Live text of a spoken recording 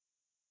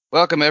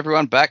Welcome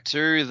everyone back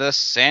to the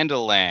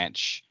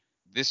Sanderlanche.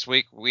 This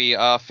week we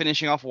are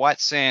finishing off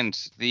White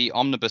Sand, the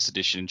Omnibus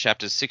Edition,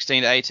 chapters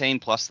 16 to 18,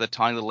 plus the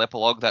tiny little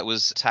epilogue that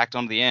was tacked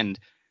on the end.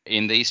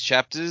 In these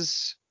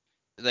chapters,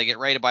 they get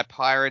raided by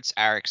pirates.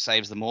 Arik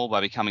saves them all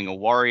by becoming a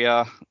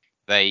warrior.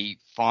 They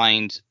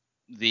find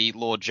the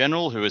Lord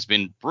General, who has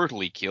been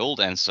brutally killed,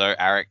 and so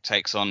Arik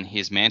takes on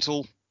his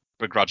mantle,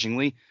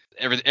 begrudgingly.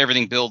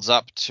 Everything builds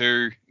up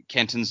to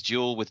Kenton's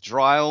duel with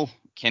Dryle.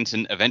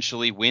 Kenton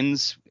eventually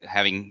wins,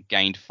 having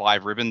gained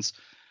 5 ribbons,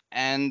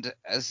 and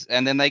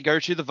then they go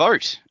to the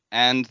vote,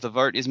 and the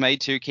vote is made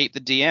to keep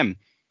the DM.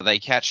 They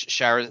catch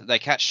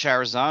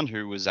Sharazan,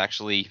 who was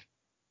actually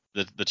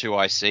the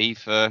 2IC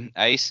for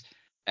Ace,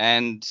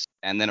 and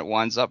then it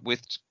winds up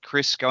with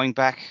Chris going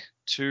back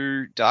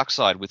to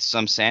Darkside with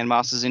some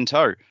Sandmasters in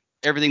tow.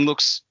 Everything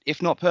looks,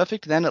 if not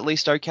perfect, then at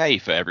least okay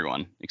for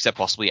everyone, except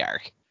possibly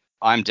Arik.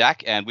 I'm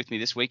Dak, and with me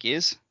this week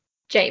is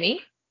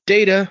Jamie,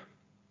 Data,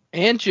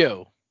 and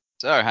Joe.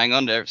 So hang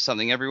on to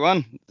something,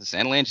 everyone. The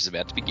Sanderlanche is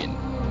about to begin.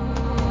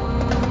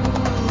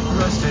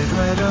 Rusted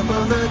right up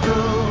on the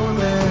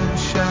golden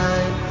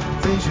shine,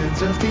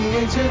 visions of the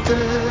ancient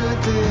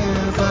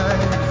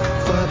divine,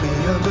 far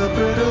beyond the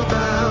brittle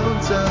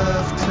bounds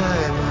of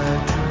time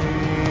and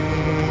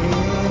dream.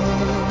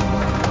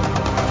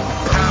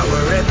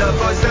 Power in the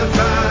voice of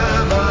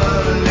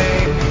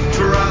family,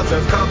 trials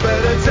of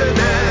competence and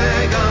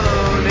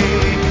agony,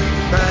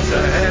 paths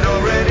ahead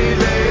already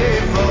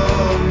laid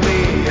for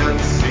me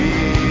unseen.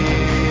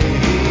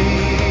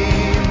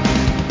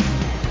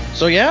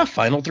 So yeah,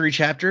 final 3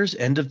 chapters,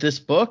 end of this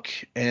book,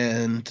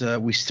 and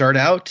we start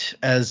out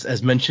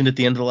as mentioned at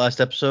the end of the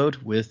last episode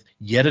with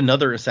yet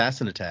another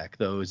assassin attack.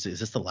 Though is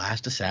this the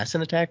last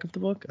assassin attack of the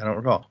book? I don't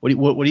recall.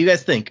 What do you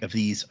guys think of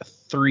these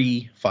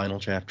 3 final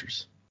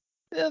chapters?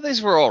 Yeah,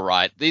 these were all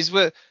right. These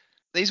were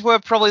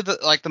probably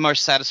the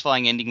most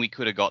satisfying ending we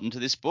could have gotten to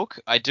this book.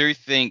 I do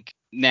think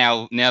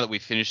now that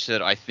we've finished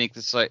it, I think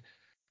it's like,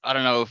 I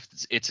don't know if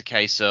it's a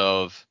case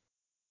of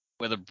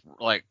whether,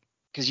 like,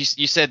 because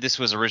you said this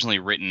was originally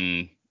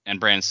written and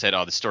Brandon said,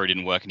 oh, the story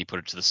didn't work, and he put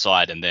it to the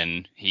side, and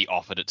then he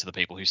offered it to the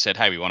people who said,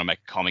 hey, we want to make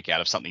a comic out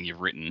of something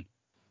you've written.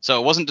 So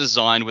it wasn't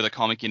designed with a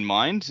comic in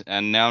mind,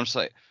 and now I'm just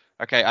like,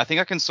 okay, I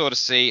think I can sort of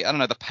see, I don't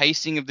know, the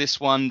pacing of this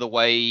one, the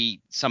way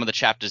some of the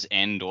chapters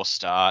end or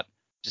start,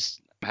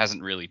 just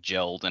hasn't really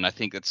gelled, and I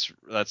think that's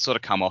sort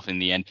of come off in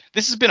the end.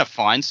 This has been a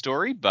fine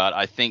story, but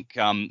I think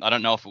I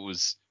don't know if it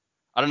was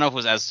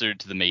as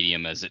suited to the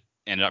medium as it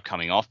ended up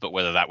coming off, but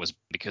whether that was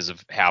because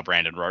of how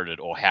Brandon wrote it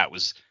or how it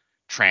was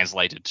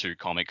translated to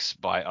comics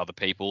by other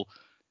people.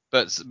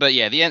 But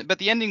yeah,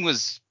 the ending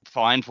was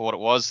fine for what it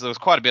was. There was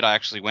quite a bit I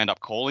actually wound up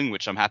calling,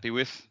 which I'm happy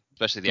with,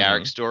 especially the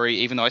Arik story,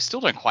 even though I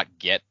still don't quite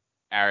get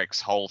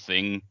Arik's whole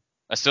thing.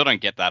 I still don't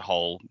get that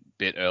whole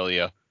bit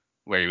earlier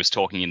where he was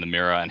talking in the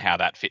mirror and how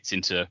that fits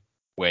into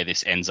where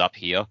this ends up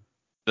here.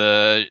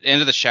 The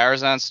end of the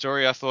Sharazan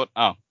story, I thought,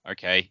 oh,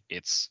 okay,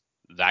 it's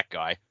that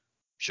guy.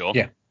 Sure.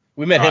 Yeah,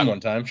 we met him one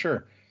time,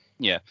 sure.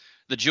 Yeah,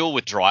 the duel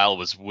with Dryle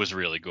was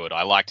really good.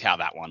 I liked how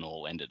that one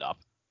all ended up,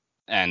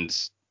 and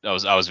I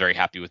was very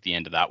happy with the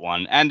end of that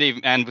one, and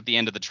with the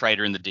end of the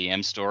Trader and the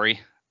DM story.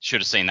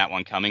 Should have seen that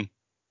one coming.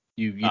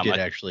 You did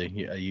actually.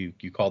 Yeah,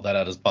 you called that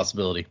out as a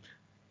possibility.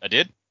 I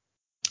did.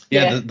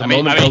 Yeah, the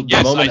moment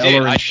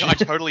Elloren, I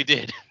totally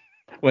did.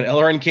 When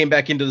Elloren came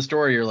back into the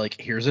story, you're like,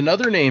 here's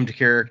another named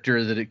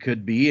character that it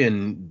could be,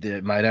 and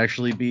it might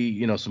actually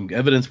be, some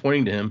evidence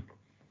pointing to him.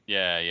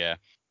 Yeah.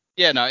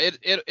 No,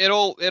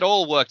 it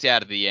all worked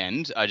out at the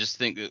end. I just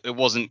think that it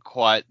wasn't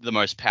quite the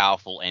most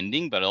powerful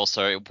ending, but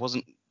also it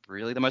wasn't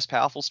really the most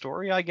powerful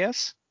story, I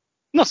guess.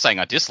 I'm not saying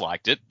I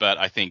disliked it, but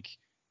I think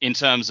in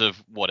terms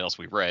of what else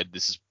we read,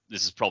 this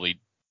is probably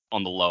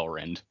on the lower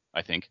end,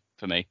 I think,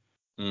 for me.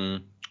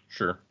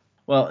 Sure.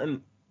 Well,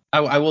 and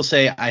I will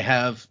say I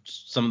have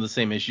some of the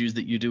same issues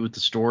that you do with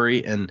the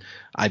story, and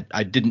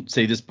I didn't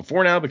say this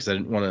before now because I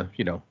didn't want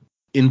to,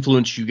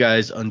 influence you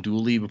guys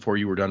unduly before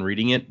you were done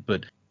reading it,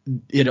 but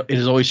it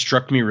has always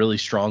struck me really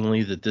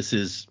strongly that this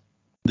is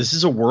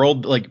a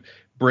world, like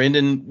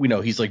Brandon,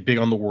 he's like big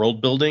on the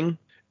world building,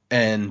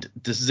 and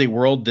this is a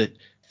world that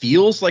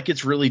feels like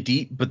it's really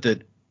deep, but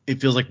that it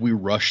feels like we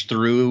rush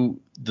through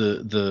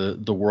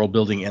the world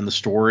building and the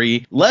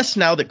story. Less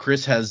now that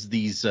Chris has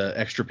these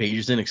extra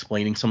pages in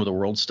explaining some of the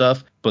world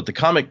stuff, but the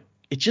comic,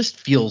 it just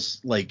feels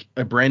like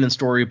a Brandon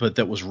story, but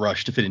that was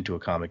rushed to fit into a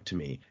comic to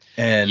me.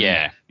 And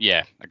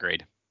yeah,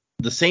 agreed.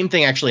 The same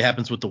thing actually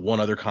happens with the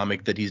one other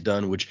comic that he's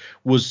done, which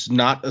was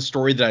not a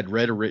story that I'd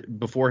read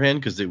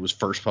beforehand because it was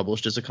first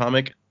published as a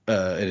comic,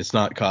 and it's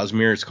not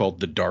Cosmere. It's called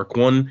The Dark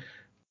One,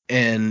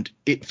 and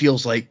it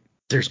feels like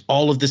there's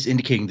all of this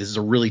indicating this is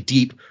a really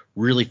deep,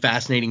 really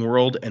fascinating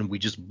world, and we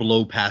just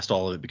blow past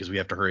all of it because we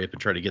have to hurry up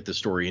and try to get this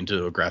story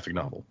into a graphic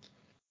novel.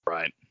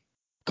 Right.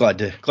 Glad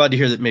to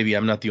hear that maybe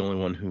I'm not the only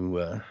one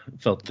who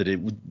felt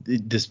that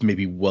this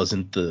maybe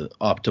wasn't the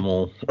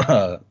optimal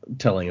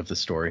telling of the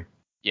story.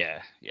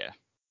 Yeah.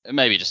 It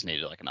maybe just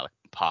needed like another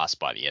pass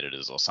by the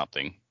editors or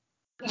something.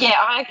 Yeah,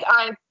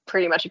 I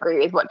pretty much agree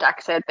with what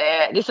Dak said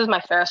there. This was my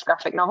first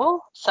graphic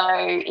novel, so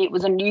it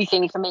was a new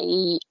thing for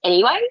me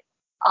anyway.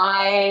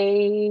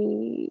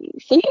 I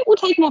think it will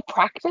take more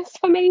practice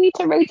for me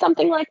to read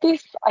something like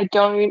this. I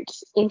don't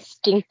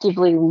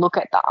instinctively look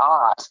at the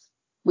art,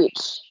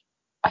 which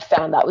I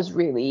found that was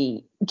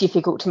really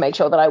difficult to make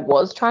sure that I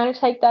was trying to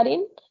take that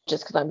in,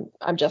 just because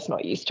I'm just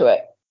not used to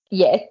it.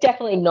 Yeah, it's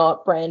definitely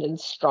not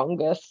Brandon's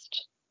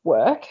strongest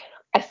work.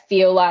 I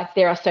feel like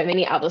there are so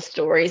many other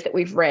stories that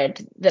we've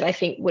read that I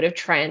think would have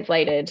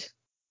translated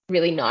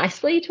really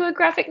nicely to a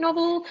graphic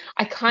novel.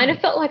 I kind of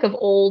felt like of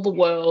all the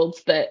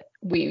worlds that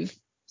we've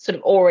sort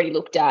of already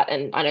looked at,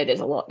 and I know there's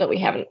a lot that we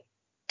haven't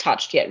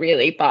touched yet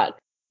really, but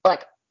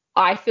like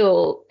I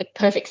feel like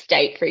Perfect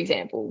State, for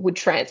example, would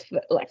transfer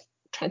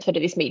to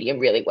this medium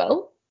really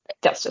well.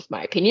 That's just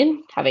my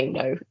opinion, having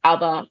no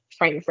other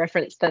frame of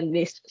reference than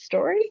this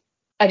story.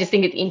 I just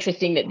think it's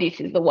interesting that this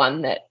is the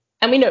one that,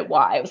 and we know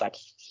why. It was like,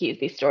 here's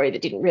this story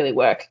that didn't really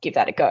work, give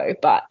that a go.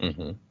 But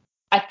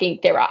I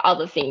think there are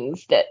other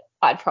things that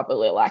I'd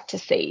probably like to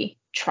see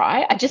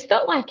try. I just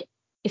felt like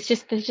there's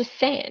just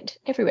sand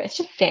everywhere. It's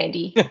just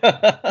sandy.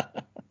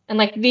 And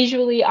like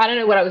visually, I don't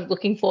know what I was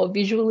looking for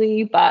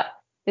visually, but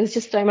there was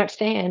just so much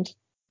sand.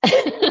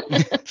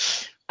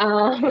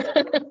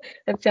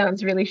 That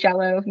sounds really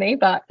shallow of me,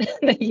 but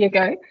there you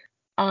go.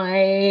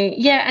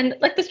 And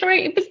like the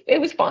story, it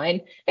was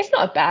fine. It's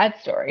not a bad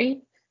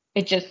story.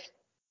 It just,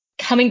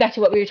 coming back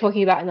to what we were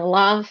talking about in the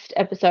last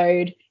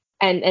episode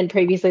and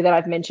previously that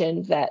I've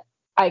mentioned, that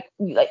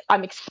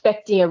I'm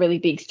expecting a really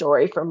big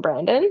story from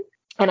Brandon,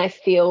 and I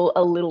feel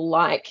a little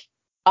like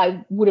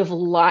I would have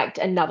liked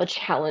another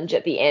challenge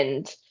at the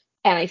end.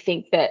 And I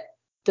think that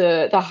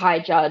the high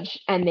judge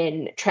and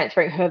then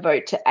transferring her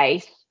vote to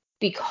Ace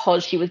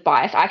because she was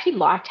biased, I actually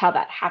liked how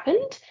that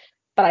happened,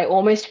 but I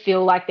almost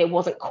feel like there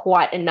wasn't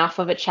quite enough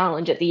of a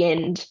challenge at the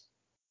end,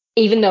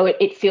 even though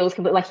it feels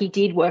like he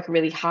did work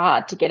really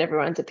hard to get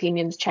everyone's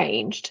opinions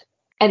changed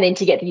and then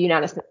to get the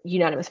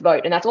unanimous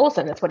vote. And that's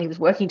awesome. That's what he was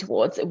working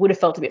towards. It would have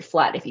felt a bit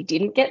flat if he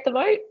didn't get the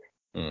vote.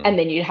 And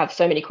then you'd have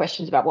so many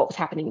questions about what was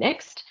happening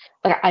next.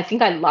 Like, I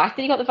think I liked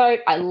that he got the vote.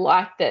 I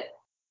liked that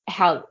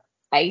how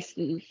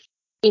Ace's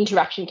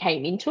interaction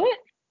came into it.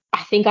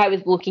 I think I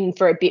was looking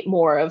for a bit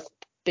more of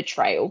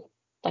betrayal,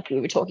 like we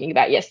were talking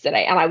about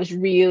yesterday. And I was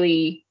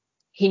really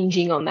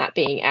hinging on that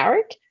being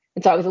Arik.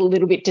 And so I was a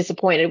little bit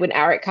disappointed when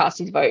Arik cast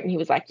his vote and he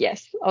was like,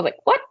 yes. I was like,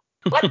 what?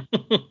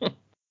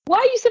 Why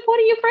are you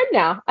supporting your friend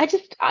now?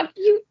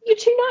 You're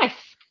too nice.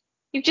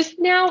 You've just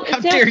now. How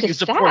dare you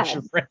support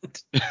your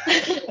friend?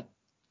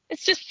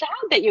 It's just sad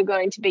that you're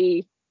going to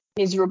be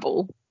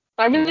miserable.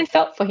 I really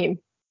felt for him.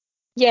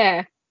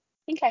 Yeah.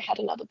 I think I had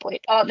another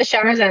point. Oh, the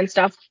Shahrazan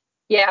stuff.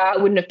 Yeah, I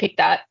wouldn't have picked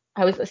that.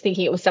 I was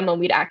thinking it was someone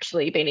we'd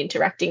actually been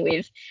interacting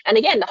with. And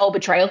again, the whole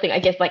betrayal thing, I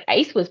guess like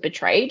Ace was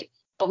betrayed,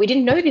 but we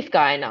didn't know this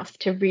guy enough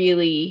to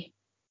really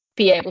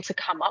be able to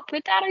come up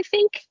with that, I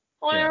think,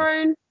 on our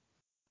own.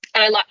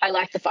 And I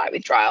like the fight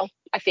with Dryle.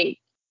 I think,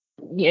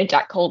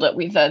 Dak called it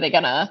with they're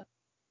gonna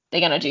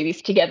do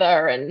this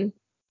together, and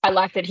I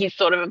like that he's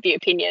sort of the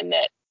opinion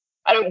that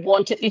I don't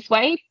want it this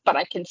way, but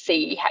I can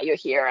see how you're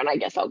here, and I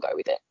guess I'll go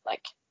with it.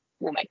 Like,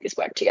 we'll make this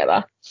work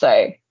together.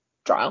 So,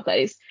 Dryle, that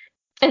is.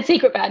 And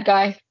secret bad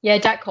guy. Yeah,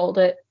 Dak called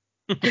it.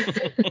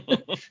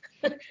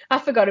 I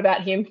forgot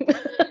about him.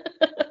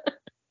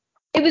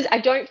 I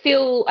don't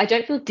feel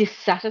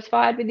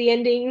dissatisfied with the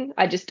ending.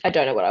 I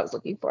don't know what I was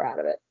looking for out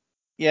of it.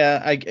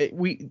 Yeah,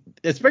 we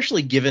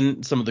especially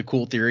given some of the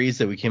cool theories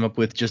that we came up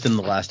with just in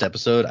the last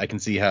episode, I can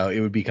see how it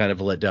would be kind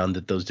of a letdown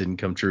that those didn't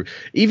come true.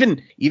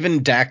 Even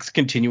Dak's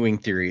continuing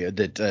theory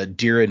that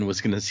Diren was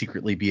going to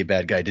secretly be a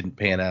bad guy didn't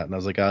pan out, and I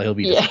was like, oh, he'll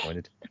be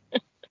disappointed.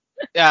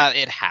 Yeah,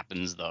 it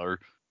happens though.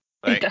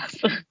 Like, It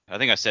does. I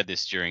think I said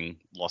this during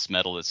Lost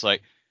Metal. It's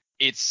like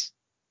it's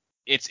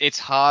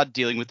hard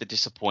dealing with the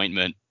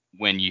disappointment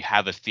when you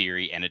have a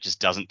theory and it just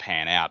doesn't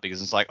pan out,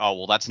 because it's like, oh,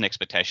 well, that's an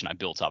expectation I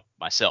built up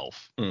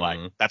myself. Like,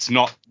 that's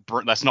not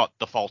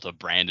the fault of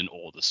Brandon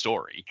or the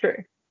story.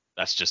 True.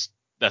 That's just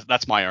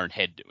that's my own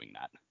head doing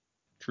that.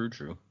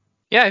 True.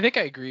 Yeah, I think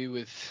I agree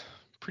with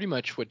pretty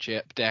much what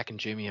Dak and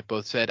Jamie have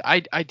both said.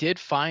 I did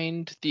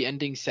find the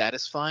ending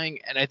satisfying,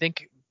 and I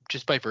think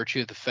just by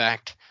virtue of the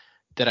fact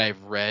that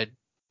I've read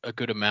a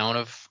good amount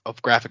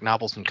of graphic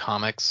novels and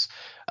comics,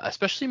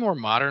 especially more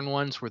modern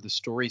ones where the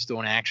stories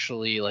don't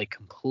actually like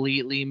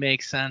completely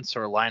make sense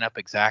or line up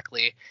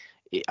exactly.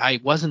 I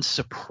wasn't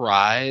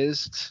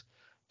surprised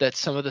that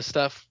some of the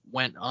stuff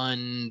went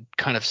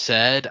kind of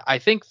said. I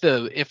think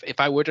if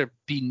I were to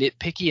be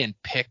nitpicky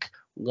and pick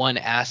one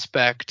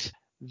aspect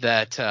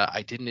that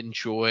I didn't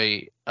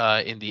enjoy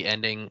in the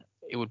ending,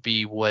 it would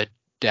be what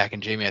Dak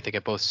and Jamie, I think I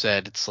both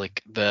said. It's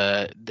like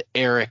the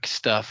Eric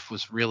stuff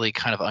was really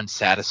kind of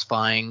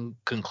unsatisfying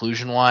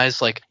conclusion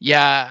wise. Like,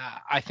 yeah,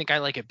 I think I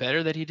like it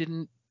better that he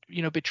didn't,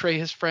 betray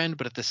his friend,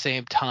 but at the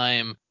same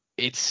time,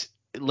 it's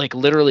like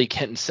literally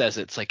Kenton says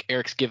it's like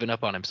Eric's given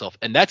up on himself,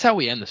 and that's how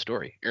we end the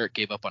story. Eric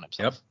gave up on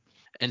himself. Yep.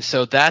 And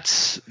so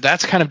that's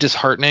kind of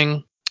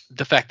disheartening.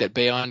 The fact that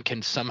Bayon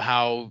can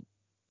somehow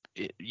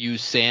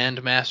use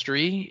sand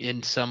mastery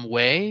in some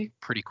way.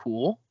 Pretty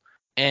cool.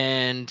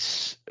 And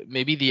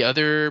maybe the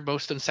other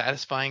most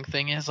unsatisfying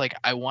thing is, like,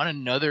 I want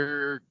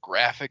another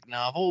graphic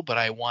novel, but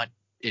I want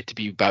it to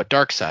be about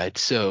Darkseid.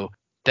 So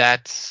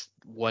that's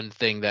one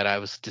thing that I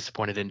was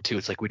disappointed in too.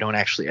 It's like we don't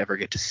actually ever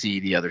get to see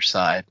the other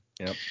side.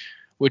 Yep.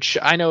 Which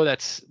I know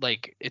that's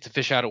like, it's a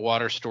fish out of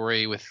water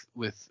story with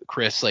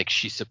Chris. Like,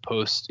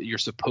 you're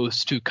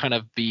supposed to kind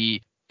of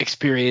be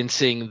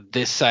experiencing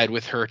this side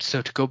with her.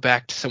 So to go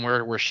back to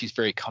somewhere where she's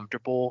very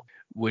comfortable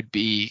would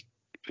be,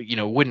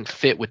 wouldn't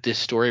fit with this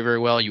story very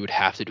well. You would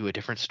have to do a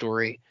different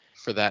story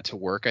for that to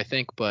work, I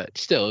think. But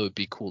still, it would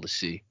be cool to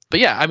see.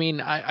 But yeah, I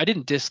mean, I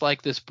didn't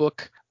dislike this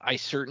book. I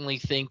certainly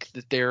think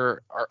that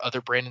there are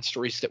other Brandon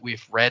stories that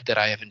we've read that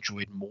I have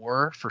enjoyed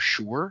more, for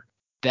sure.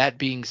 That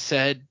being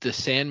said, the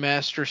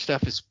Sandmaster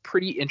stuff is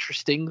pretty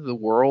interesting. The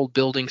world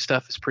building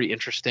stuff is pretty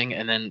interesting.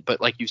 And then,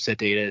 but like you said,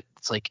 Data,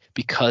 it's like,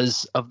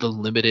 because of the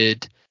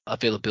limited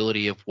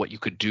availability of what you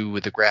could do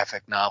with a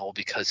graphic novel,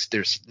 because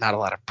there's not a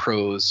lot of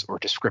prose or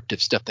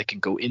descriptive stuff that can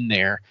go in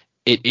there,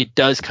 it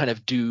does kind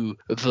of do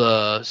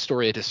the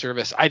story a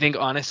disservice. I think,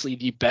 honestly,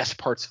 the best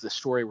parts of the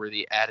story were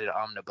the added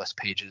omnibus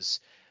pages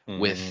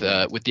with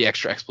the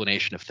extra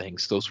explanation of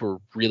things. Those were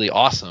really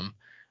awesome.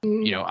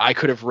 I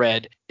could have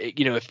read,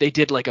 if they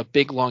did like a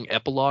big long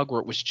epilogue where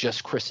it was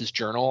just Chris's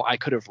journal, I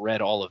could have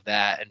read all of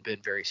that and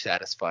been very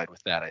satisfied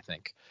with that, I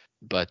think.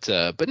 But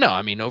no,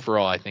 I mean,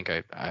 overall, I think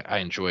I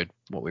enjoyed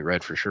what we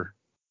read, for sure.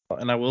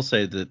 And I will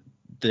say that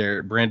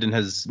Brandon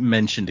has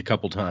mentioned a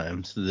couple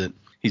times that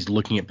he's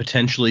looking at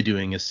potentially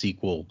doing a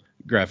sequel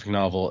graphic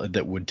novel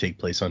that would take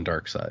place on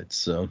Darkseid.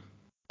 So.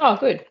 Oh,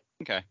 good.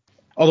 Okay.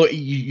 Although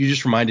you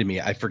just reminded me,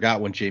 I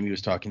forgot when Jamie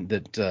was talking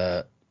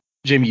that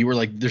Jamie, you were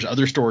like, there's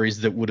other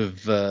stories that would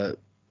have,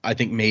 I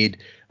think, made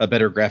a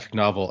better graphic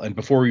novel. And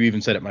before you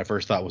even said it, my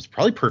first thought was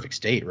probably Perfect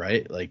State,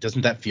 right? Like,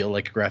 doesn't that feel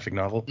like a graphic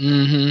novel?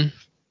 Mm-hmm.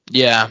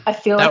 Yeah. I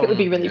feel that like it would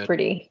one be really good.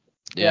 pretty.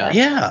 Yeah.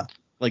 Yeah.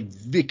 Like,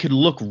 it could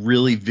look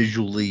really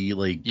visually,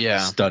 like, Yeah.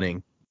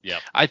 stunning. Yeah.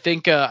 I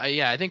think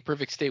I think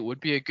Perfect State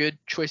would be a good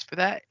choice for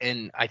that.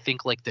 And I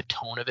think, like, the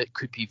tone of it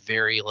could be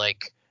very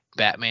like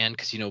Batman,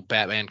 because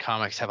Batman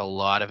comics have a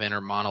lot of inner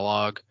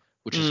monologue,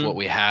 which is what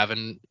we have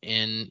in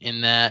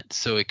that.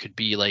 So it could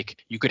be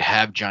like, you could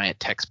have giant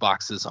text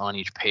boxes on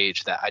each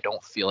page. That I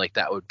don't feel like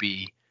that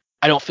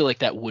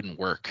wouldn't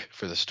work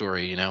for the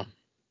story,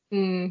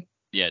 Mm.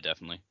 Yeah,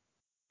 definitely.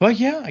 But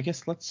yeah, I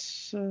guess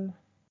let's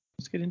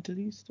get into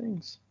these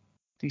things.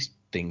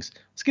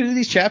 Let's get into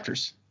these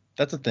chapters.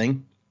 That's a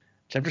thing.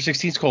 Chapter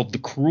 16 is called The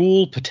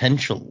Cruel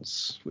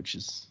Potentials, which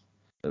is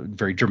a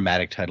very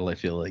dramatic title, I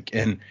feel like.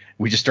 And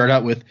we just start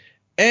out with,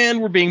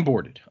 and we're being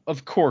boarded.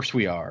 Of course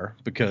we are,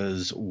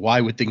 because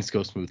why would things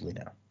go smoothly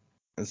now?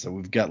 And so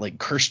we've got like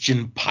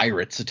Christian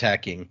pirates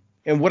attacking.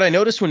 And what I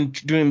noticed when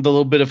doing the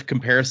little bit of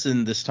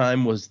comparison this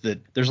time was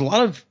that there's a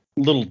lot of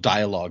little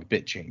dialogue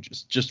bit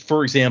changes. Just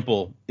for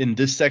example, in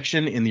this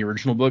section in the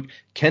original book,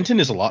 Kenton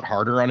is a lot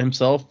harder on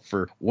himself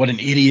for what an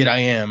idiot I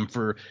am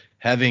for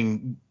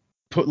having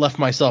left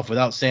myself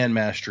without sand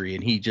mastery,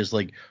 and he just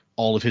like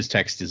all of his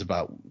text is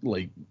about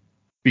like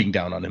being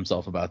down on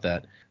himself about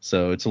that.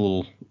 So it's a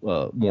little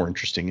more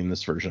interesting in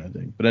this version, I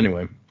think. But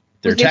anyway,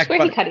 they're Was this attacked where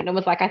by... he cut in and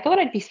was like, I thought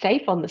I'd be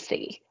safe on the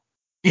sea?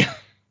 Yeah.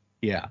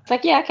 It's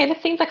like, yeah, okay,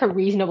 that seems like a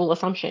reasonable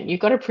assumption. You've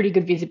got a pretty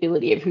good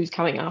visibility of who's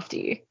coming after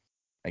you.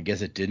 I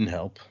guess it didn't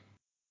help.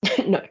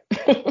 No.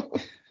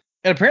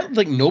 And apparently,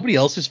 like, nobody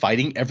else is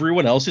fighting.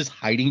 Everyone else is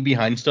hiding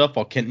behind stuff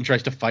while Kenton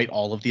tries to fight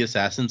all of the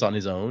assassins on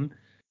his own.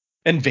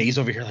 And Vay's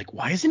over here like,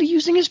 why isn't he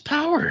using his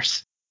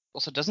powers?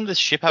 Also, doesn't this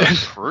ship have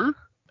a crew?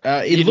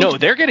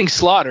 They're getting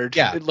slaughtered.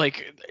 Yeah.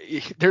 Like,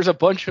 there's a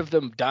bunch of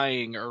them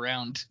dying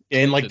around.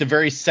 In like the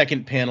very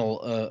second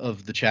panel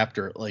of the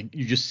chapter, like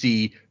you just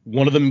see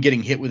one of them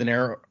getting hit with an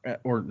arrow,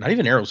 or not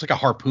even arrows, like a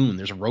harpoon.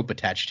 There's a rope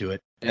attached to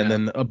it, and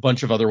then a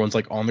bunch of other ones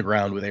like on the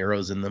ground with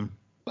arrows in them.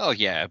 Well,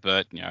 yeah,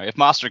 but if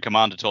Master and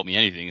Commander taught me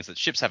anything, is that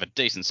ships have a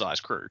decent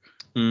sized crew.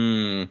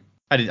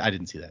 I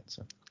didn't see that.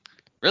 So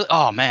really,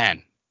 oh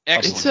man,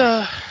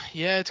 excellent.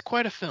 It's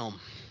quite a film.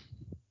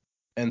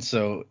 And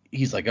so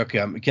he's like,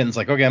 Ken's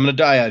like, okay, I'm gonna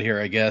die out here,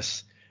 I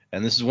guess.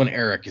 And this is when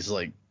Eric is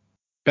like,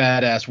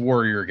 badass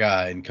warrior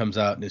guy, and comes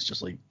out and is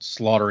just like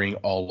slaughtering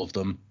all of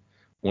them.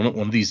 One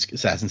of these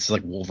assassins is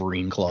like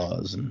Wolverine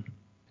claws, and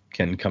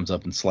Ken comes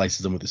up and slices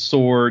them with his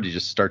sword. He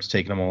just starts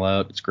taking them all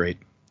out. It's great.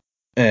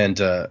 And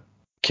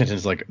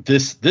Kenton's like,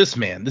 this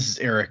is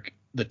Eric,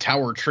 the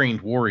tower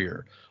trained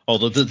warrior.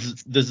 Although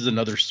this is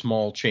another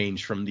small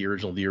change from the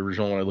original. The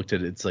original, when I looked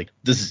at it, it's like,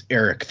 this is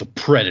Eric the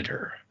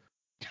Predator.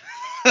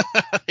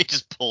 He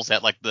just pulls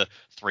out like the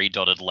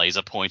 3-dotted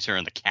laser pointer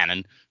and the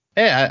cannon.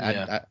 Hey,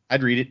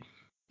 I'd read it.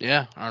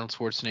 Yeah, Arnold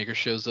Schwarzenegger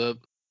shows up.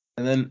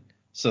 And then,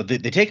 so they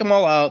take them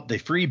all out. They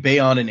free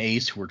Bayon and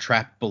Ace, who were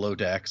trapped below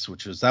decks,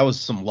 that was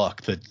some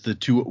luck that the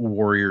two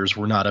warriors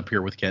were not up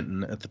here with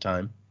Kenton at the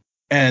time.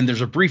 And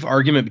there's a brief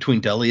argument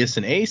between Delius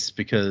and Ace,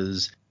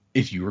 because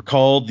if you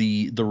recall,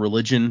 the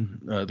religion,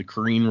 the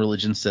Korean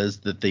religion, says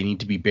that they need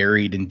to be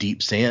buried in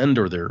deep sand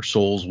or their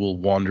souls will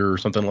wander or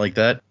something like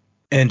that.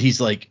 And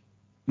he's like,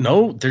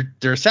 no,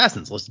 they're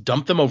assassins. Let's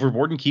dump them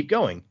overboard and keep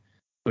going.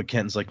 But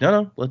Kenton's like,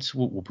 no,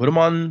 we'll put them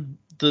on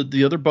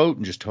the other boat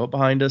and just tow it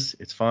behind us.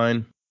 It's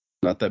fine.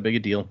 Not that big a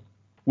deal.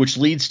 Which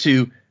leads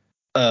to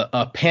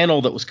a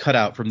panel that was cut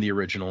out from the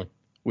original,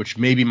 which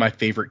may be my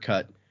favorite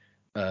cut,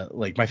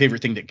 like my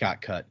favorite thing that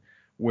got cut,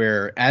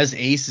 where as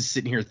Ace is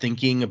sitting here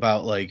thinking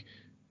about like,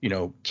 you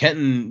know,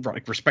 Kenton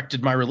like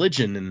respected my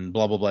religion and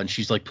blah blah blah, and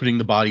she's like putting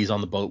the bodies on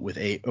the boat with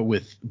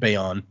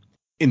Bayon.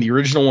 In the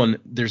original one,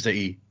 there's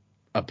a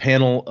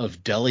panel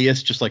of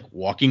Delius just like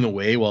walking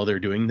away while they're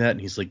doing that,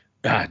 and he's like,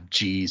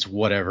 geez,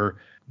 whatever,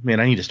 man,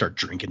 I need to start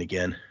drinking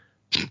again.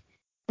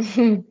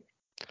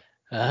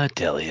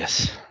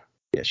 Delius.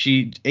 Yeah,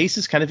 Ace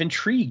is kind of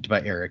intrigued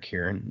by Eric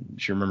here, and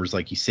she remembers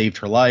like he saved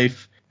her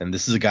life, and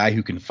this is a guy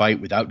who can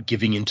fight without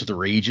giving into the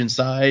rage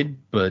inside,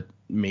 but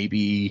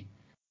maybe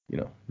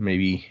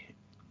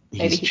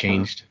he's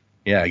changed.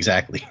 Yeah,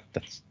 exactly.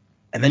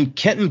 And then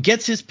Kenton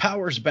gets his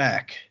powers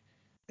back,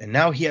 and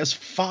now he has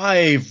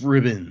 5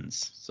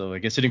 ribbons. So I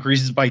guess it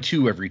increases by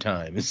 2 every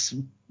time. Is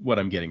what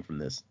I'm getting from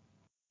this.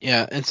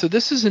 Yeah, and so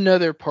this is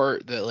another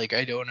part that like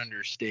I don't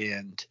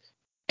understand.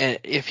 And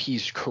if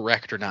he's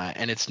correct or not,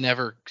 and it's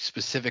never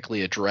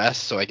specifically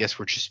addressed, so I guess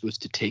we're just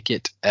supposed to take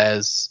it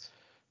as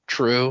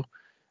true.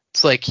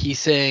 It's like he's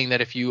saying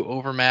that if you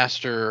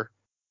overmaster,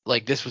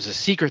 like this was a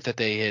secret that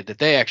they had, that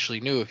they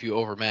actually knew if you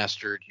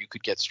overmastered, you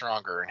could get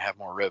stronger and have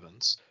more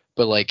ribbons.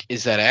 But like,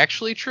 is that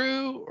actually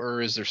true,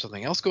 or is there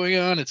something else going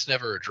on? It's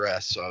never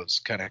addressed, so I was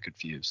kind of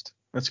confused.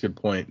 That's a good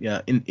point.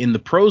 Yeah, in the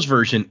prose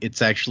version,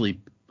 it's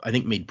actually, I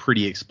think, made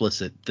pretty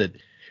explicit that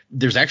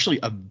there's actually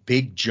a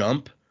big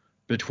jump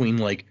between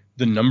like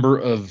the number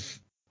of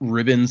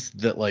ribbons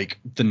that like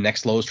the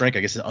next lowest rank, I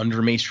guess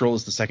under Maestral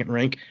is the second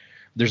rank.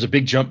 There's a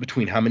big jump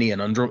between how many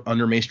an under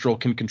Maestral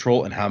can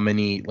control and how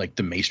many like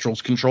the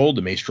Maestrals control.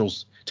 The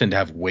Maestrals tend to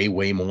have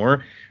way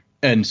more.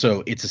 And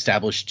so it's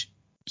established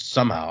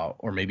somehow,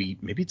 or maybe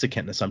it's a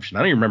Kenton assumption,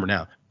 I don't even remember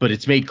now, but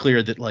it's made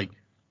clear that like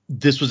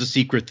this was a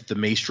secret that the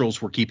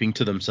Maestrals were keeping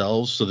to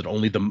themselves, so that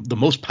only the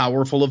most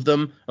powerful of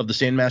them, of the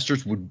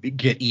Sandmasters, would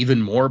get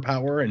even more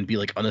power and be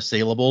like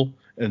unassailable.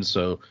 And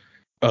so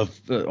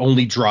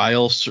only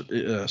Dryle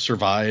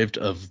survived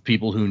of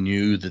people who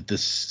knew that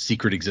this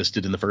secret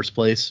existed in the first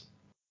place.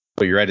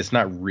 But you're right, it's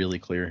not really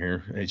clear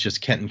here. It's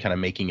just Kenton kind of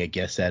making a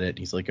guess at it.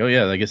 He's like, oh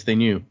yeah, I guess they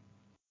knew.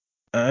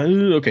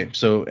 Okay,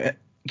 so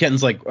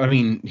Kenton's like, I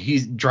mean,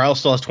 Dryle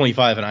still has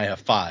 25 and I have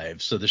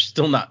 5, so there's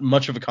still not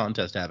much of a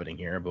contest happening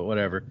here, but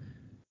whatever.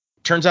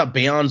 Turns out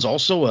Bayon's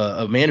also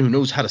a man who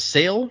knows how to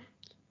sail.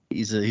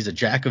 He's a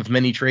jack of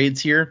many trades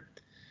here.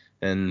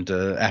 And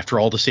after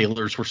all the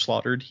sailors were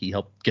slaughtered, he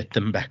helped get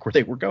them back where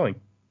they were going.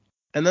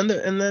 And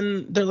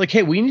then they're like,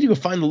 hey, we need to go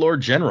find the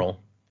Lord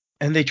General.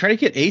 And they try to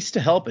get Ace to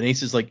help, and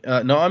Ace is like,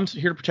 no, I'm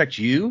here to protect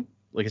you.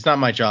 Like, it's not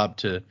my job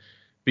to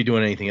be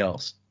doing anything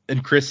else.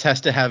 And Chris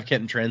has to have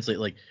Kenton translate,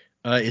 like,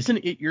 isn't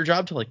it your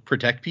job to like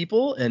protect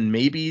people? And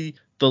maybe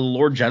the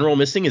Lord General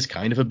missing is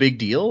kind of a big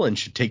deal and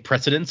should take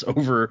precedence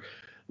over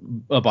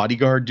a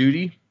bodyguard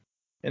duty.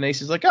 And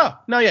Ace is like, oh,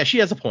 no, yeah, she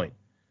has a point.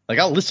 Like,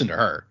 I'll listen to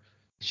her.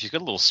 She's got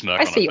a little smirk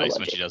I on her see your face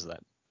when logic. she does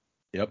that.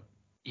 Yep.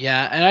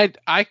 Yeah, and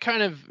I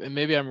kind of, and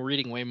maybe I'm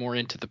reading way more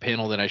into the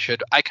panel than I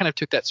should. I kind of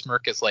took that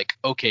smirk as like,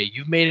 okay,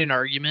 you've made an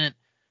argument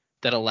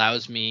that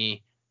allows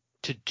me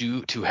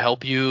to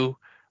help you,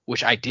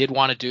 which I did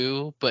want to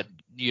do, but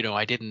you know,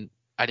 I didn't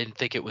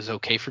think it was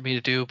okay for me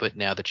to do. But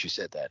now that you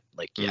said that,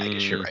 like, yeah, I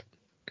guess you're right.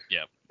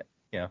 Yeah.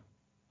 Yeah.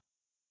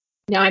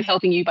 Now I'm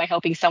helping you by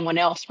helping someone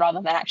else rather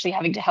than actually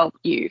having to help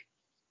you.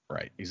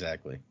 Right,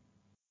 exactly.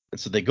 And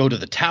so they go to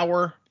the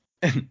tower,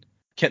 and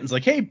Kenton's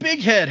like, hey, Big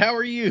Head, how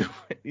are you?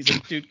 He's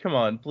like, dude, come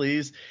on,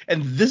 please.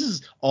 And this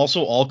is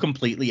also all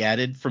completely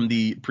added from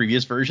the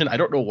previous version. I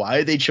don't know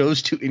why they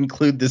chose to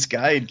include this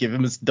guy and give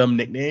him this dumb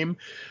nickname.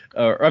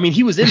 I mean,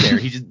 he was in there.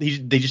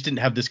 They just didn't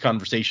have this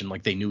conversation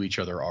like they knew each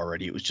other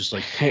already. It was just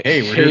like,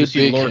 hey, we're here to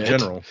see the Lord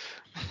General.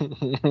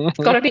 It's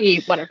got to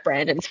be one of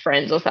Brandon's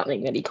friends or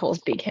something that he calls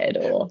Big Head,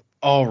 or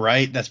Oh,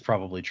 right. That's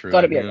probably true.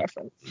 got to be a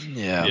reference.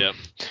 Yeah. Yeah.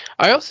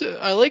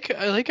 I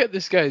like how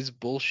this guy's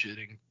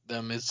bullshitting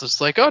them. It's just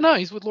like, oh no,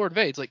 he's with Lord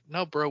Vay. It's like,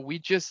 no, bro, we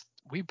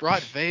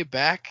brought Vay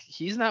back.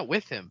 He's not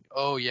with him.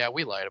 Oh yeah,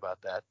 we lied about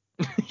that.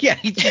 Yeah,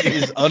 he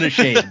is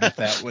unashamed of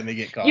that when they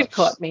get caught. You've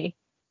caught me.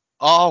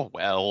 Oh,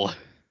 well.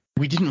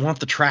 We didn't want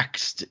the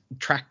tracts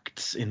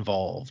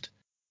involved,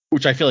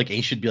 which I feel like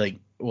Ace should be like,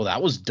 well,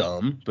 that was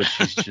dumb, but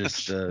she's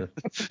just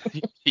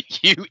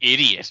You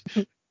idiot.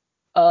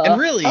 and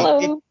really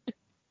Hello.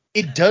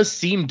 it does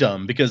seem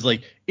dumb because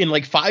like in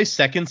like 5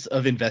 seconds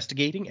of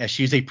investigating, as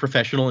she's a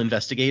professional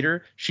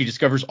investigator, she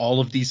discovers all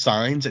of these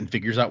signs and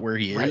figures out where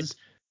he is. Right.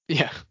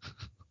 Yeah.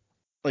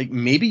 Like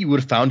maybe you would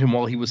have found him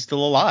while he was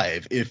still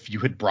alive if you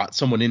had brought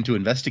someone in to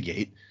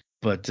investigate.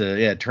 But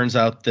yeah, it turns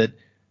out that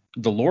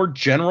the Lord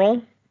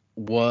General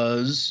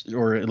was,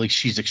 or at least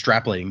she's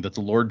extrapolating that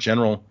the Lord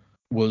General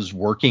was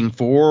working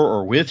for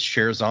or with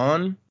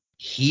Sherzan.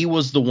 He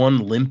was the one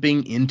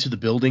limping into the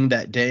building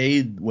that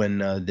day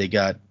when they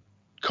got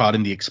caught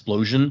in the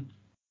explosion.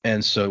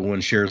 And so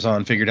when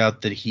Sherzan figured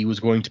out that he was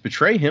going to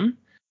betray him,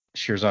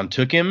 Sherzan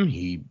took him.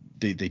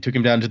 They took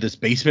him down to this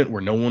basement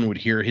where no one would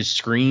hear his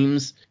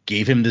screams,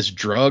 gave him this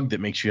drug that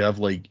makes you have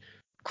like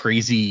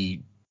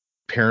crazy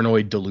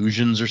paranoid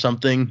delusions or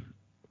something.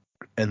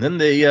 And then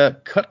they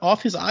cut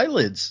off his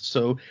eyelids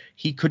so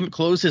he couldn't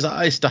close his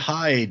eyes to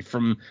hide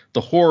from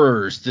the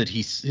horrors that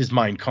his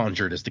mind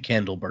conjured as the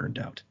candle burned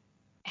out.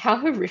 How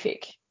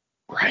horrific.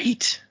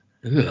 Right?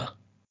 Ugh.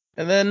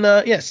 And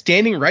then,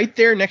 standing right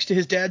there next to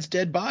his dad's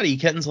dead body,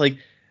 Kenton's like,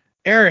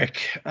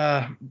 Eric,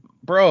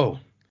 bro,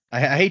 I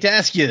hate to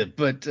ask you,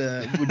 but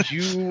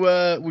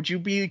would you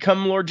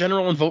become Lord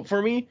General and vote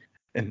for me?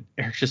 And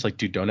Eric's just like,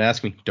 dude, don't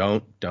ask me.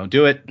 Don't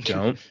do it.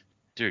 Don't.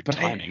 Dude, But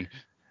timing.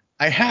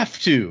 I have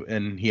to.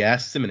 And he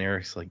asks him, and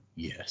Eric's like,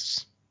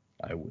 yes,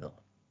 I will.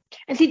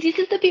 And see, this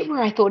is the bit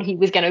where I thought he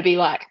was going to be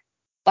like,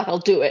 I'll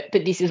do it,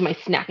 but this is my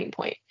snapping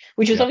point,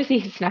 which was obviously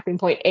his snapping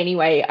point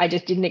anyway. I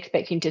just didn't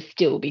expect him to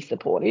still be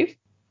supportive.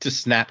 To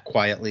snap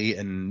quietly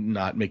and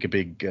not make a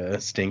big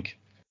stink.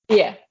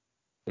 Yeah.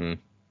 And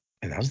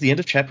that was the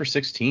end of chapter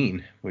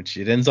 16, which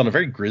it ends on a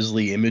very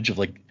grisly image of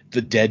like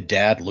the dead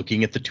dad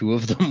looking at the two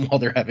of them while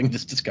they're having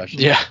this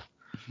discussion. Yeah.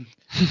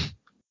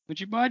 Would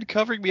you mind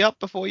covering me up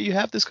before you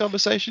have this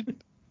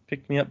conversation?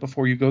 Pick me up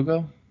before you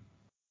go.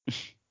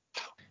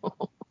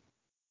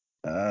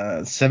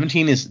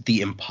 17 is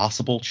the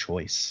impossible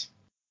choice.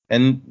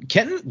 And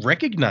Kenton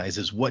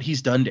recognizes what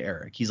he's done to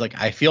Eric. He's like,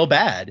 I feel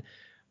bad,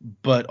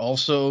 but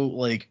also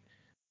like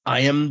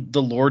I am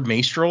the Lord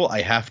Maestral.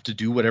 I have to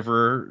do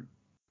whatever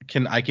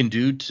I can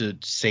do to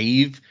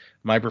save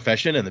my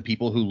profession and the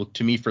people who look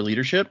to me for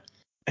leadership.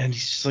 And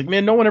he's just like,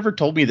 man, no one ever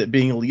told me that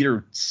being a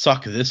leader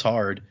sucked this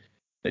hard.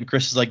 And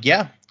Chris is like,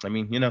 yeah, I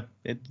mean,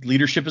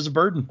 leadership is a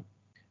burden.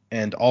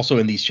 And also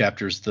in these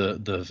chapters,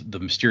 the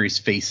mysterious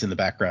face in the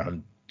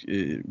background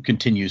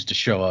continues to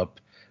show up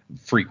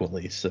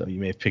frequently. So you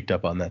may have picked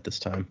up on that this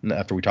time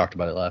after we talked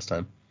about it last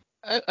time.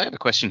 I have a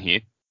question here.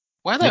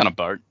 Why are they on a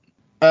boat?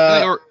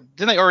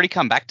 Didn't they already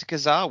come back to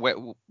Khazar?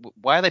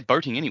 Why are they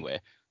boating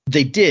anywhere?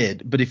 They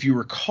did, but if you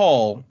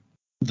recall,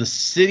 the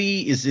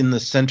city is in the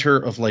center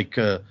of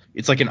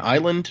it's like an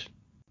island.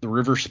 The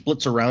river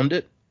splits around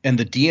it, and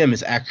the DM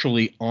is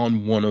actually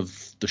on one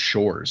of the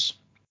shores.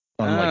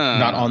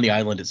 Not on the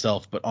island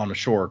itself, but on a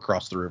shore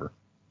across the river.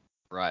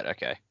 Right,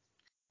 okay.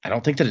 I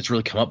don't think that it's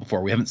really come up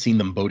before. We haven't seen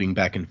them boating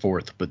back and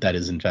forth, but that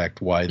is in fact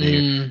why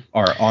they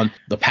are on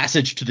the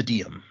passage to the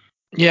DM.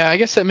 Yeah, I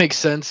guess that makes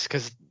sense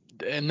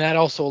and that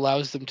also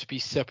allows them to be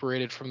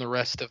separated from the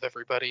rest of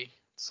everybody.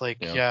 It's like,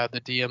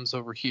 the DM's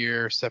over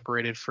here,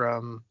 separated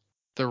from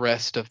the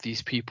rest of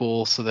these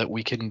people, so that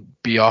we can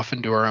be off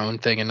and do our own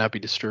thing and not be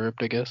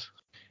disturbed, I guess.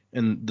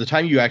 And the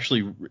time you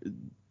actually,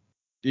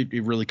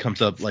 it really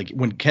comes up, like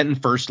when Kenton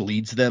first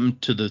leads them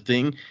to the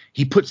thing,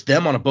 he puts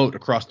them on a boat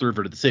across the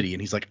river to the city,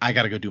 and he's like, I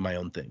got to go do my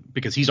own thing,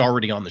 because he's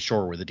already on the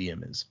shore where the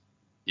DM is.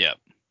 Yeah.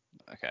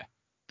 Okay.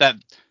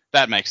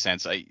 That makes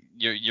sense.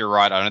 You're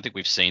right. I don't think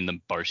we've seen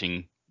them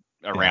boating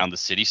around the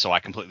city, so I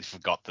completely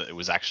forgot that it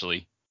was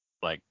actually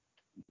like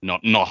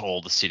not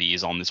all the city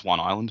is on this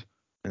one island.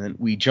 And then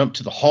we jump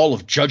to the Hall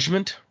of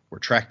Judgment, where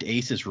Tracked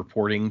Ace is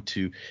reporting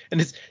to, and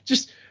it's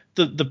just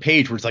the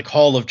page where it's like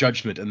Hall of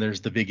Judgment, and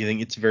there's the big thing.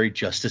 It's a very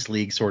Justice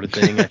League sort of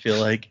thing, I feel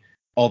like.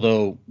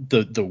 Although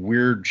the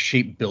weird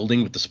shaped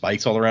building with the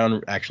spikes all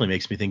around actually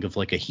makes me think of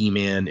like a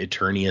He-Man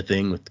Eternia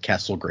thing with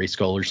Castle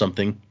Grayskull or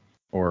something,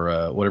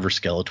 or whatever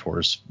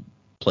Skeletor's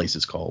place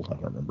is called. I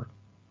don't remember.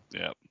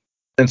 Yeah.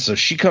 And so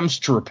she comes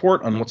to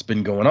report on what's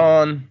been going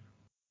on.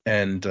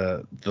 And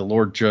the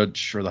Lord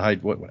Judge or the High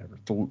whatever,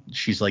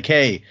 she's like,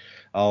 hey,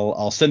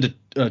 I'll send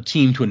a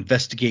team to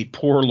investigate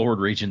poor Lord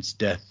Regent's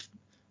death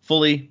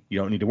fully. You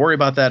don't need to worry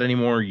about that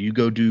anymore. You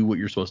go do what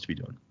you're supposed to be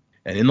doing.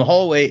 And in the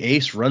hallway,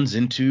 Ace runs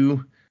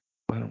into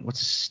what's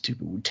his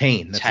stupid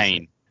Tane.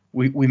 Tane.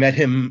 We met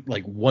him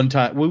like one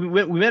time. We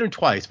met him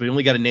twice, but we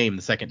only got a name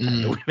the second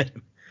time that we met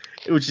him,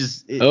 which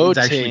is it's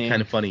actually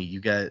kind of funny. You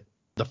got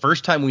the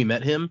first time we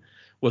met him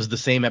was the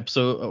same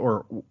episode,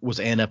 or was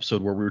an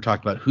episode where we were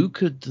talking about who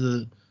could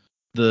the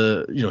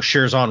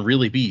Sherzan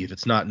really be if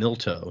it's not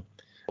Nilto.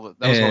 Well,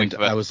 that was when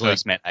we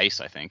first met Ace,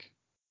 I think.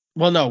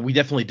 Well, no, we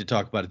definitely did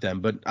talk about it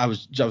then, but I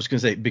was going to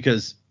say,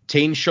 because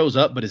Tane shows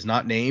up but is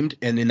not named,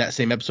 and in that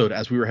same episode,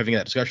 as we were having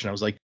that discussion, I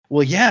was like,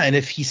 well, yeah, and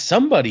if he's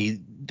somebody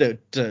that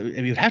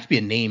it would have to be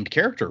a named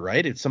character,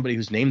 right? It's somebody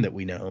whose name that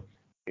we know.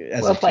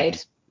 Well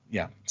played.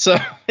 Yeah. So,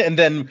 and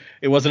then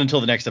it wasn't until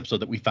the next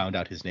episode that we found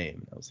out his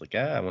name. I was like,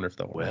 I wonder if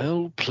that.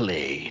 Well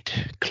played,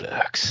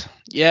 clerks.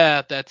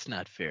 Yeah, that's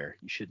not fair.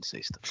 You shouldn't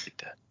say stuff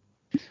like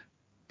that.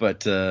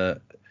 But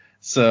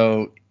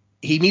so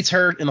he meets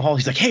her in the hall.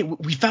 He's like, hey,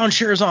 we found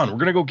Sherzan. We're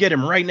gonna go get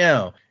him right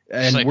now.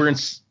 And like, we're in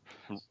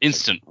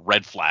instant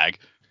red flag.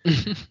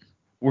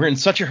 We're in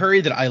such a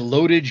hurry that I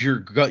loaded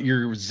your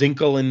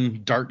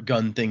Zinkel dart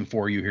gun thing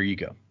for you. Here you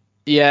go.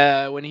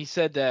 Yeah, when he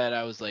said that,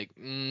 I was like,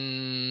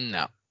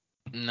 no.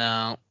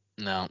 Why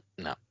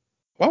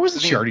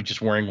wasn't she already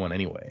just wearing one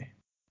anyway?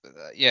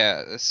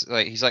 Yeah, it's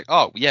like he's like,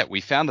 oh yeah,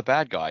 we found the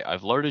bad guy.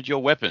 I've loaded your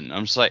weapon.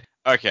 I'm just like,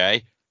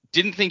 okay,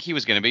 didn't think he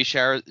was going to be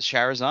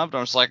Shahrazad, but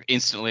I was like,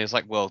 instantly, I was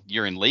like, well,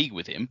 you're in league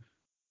with him.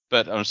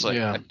 But I was like,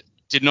 Yeah. I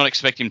did not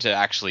expect him to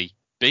actually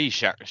be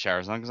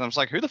Shahrazad, because I was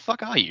like, who the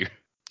fuck are you?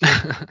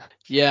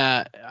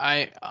 Yeah,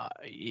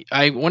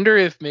 I wonder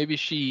if maybe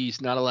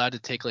she's not allowed to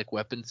take like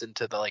weapons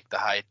into the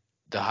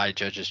high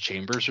judge's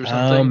chambers or Oh,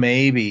 something.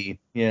 maybe.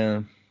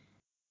 Yeah.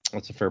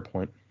 That's a fair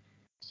point.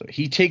 So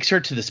he takes her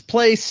to this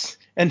place,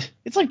 and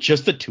it's like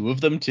just the two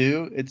of them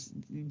too.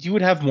 You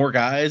would have more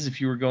guys if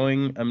you were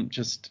going. I'm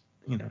just,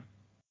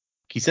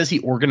 he says he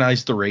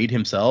organized the raid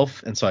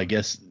himself, and so I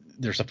guess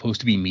they're supposed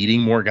to be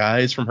meeting more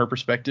guys from her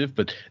perspective,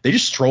 but they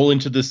just stroll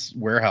into this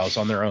warehouse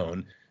on their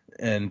own,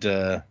 and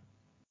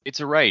It's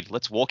a raid.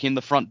 Let's walk in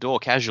the front door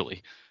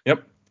casually.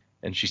 yep.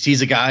 And she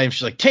sees a guy, and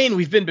she's like, Tane,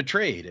 we've been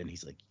betrayed. And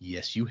he's like,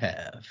 yes, you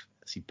have.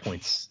 As he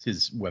points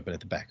his weapon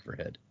at the back of her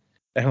head.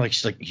 And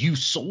she's like, you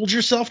sold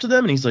yourself to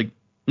them? And he's like,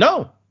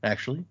 no,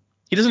 actually.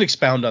 He doesn't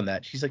expound on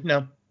that. She's like,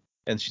 no.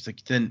 And she's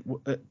like, then,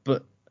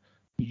 but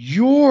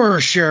you're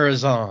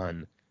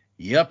Sherazan.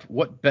 Yep,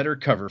 what better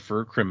cover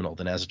for a criminal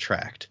than as a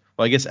tract?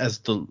 Well, I guess as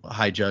the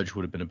high judge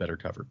would have been a better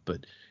cover,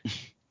 but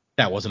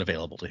that wasn't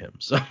available to him.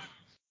 So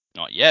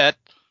Not yet.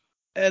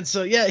 And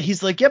so, yeah,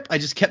 he's like, yep, I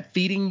just kept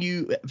feeding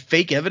you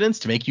fake evidence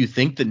to make you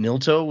think that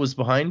Nilto was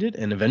behind it,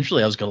 and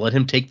eventually I was going to let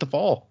him take the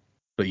fall.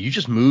 But you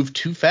just moved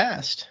too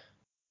fast.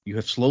 You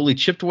have slowly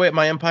chipped away at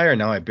my empire, and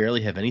now I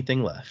barely have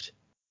anything left.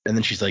 And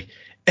then she's like,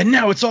 and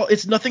now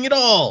it's nothing at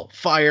all.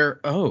 Fire.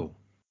 Oh.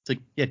 It's like,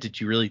 yeah,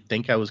 did you really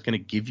think I was going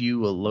to give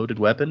you a loaded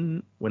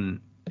weapon when...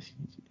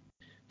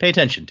 Pay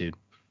attention, dude.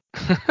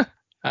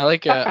 I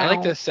like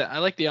this. I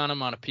like the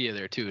onomatopoeia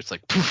there too. It's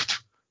like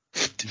poof.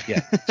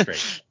 Yeah, it's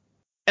great.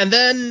 And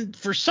then,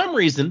 for some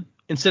reason,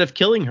 instead of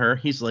killing her,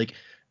 he's like,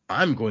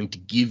 I'm going to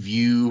give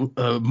you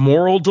a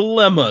moral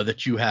dilemma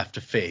that you have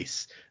to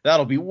face.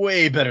 That'll be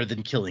way better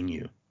than killing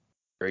you.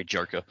 Very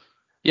Joker.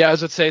 Yeah, I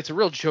was gonna say it's a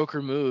real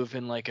Joker move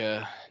in like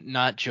a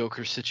not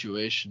Joker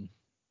situation.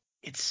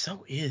 It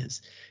so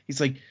is. He's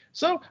like,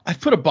 so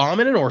I've put a bomb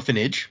in an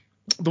orphanage,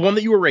 the one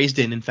that you were raised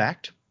in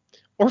fact.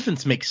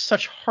 Orphans make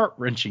such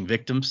heart-wrenching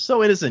victims,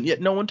 so innocent,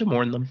 yet no one to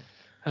mourn them.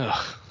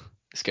 Ugh,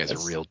 this guy's a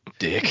real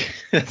dick.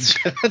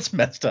 That's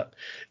messed up.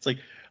 It's like,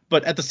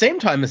 but at the same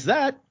time as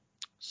that,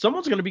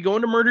 someone's going to be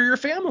going to murder your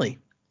family.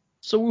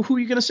 So who are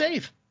you going to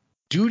save?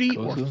 Duty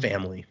or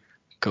family?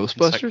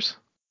 Ghostbusters?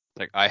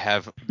 Like I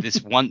have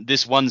this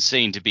one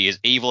scene to be as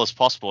evil as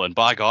possible, and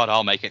by God,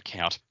 I'll make it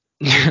count.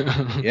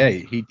 Yeah,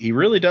 he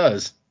really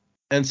does.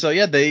 And so,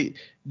 yeah,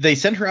 they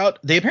send her out.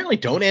 They apparently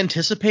don't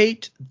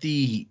anticipate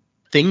the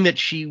thing that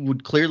she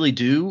would clearly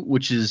do,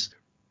 which is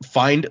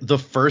find the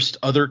first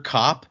other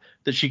cop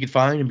that she could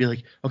find and be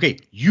like, okay,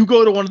 you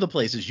go to one of the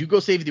places, you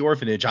go save the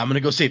orphanage, I'm going to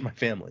go save my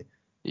family.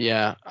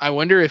 Yeah, I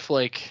wonder if,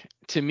 like,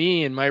 to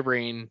me in my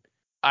brain,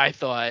 I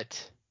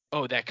thought,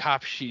 oh, that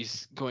cop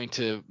she's going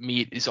to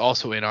meet is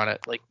also in on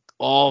it. Like,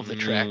 all of the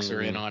tracks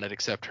are in on it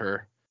except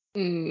her.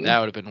 That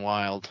would have been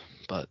wild,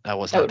 but that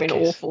was not the case. That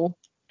would have been awful.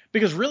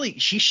 Because really,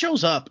 she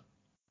shows up.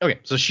 Okay,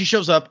 so she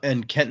shows up,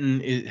 and Kenton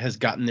has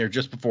gotten there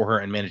just before her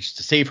and manages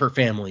to save her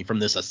family from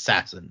this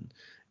assassin,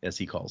 as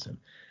he calls him.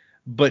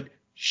 But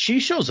she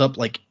shows up,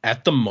 like,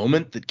 at the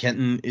moment that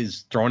Kenton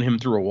is throwing him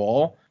through a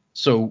wall.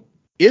 So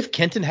if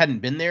Kenton hadn't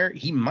been there,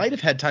 he might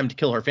have had time to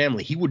kill her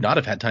family. He would not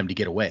have had time to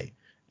get away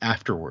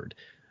afterward.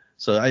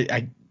 So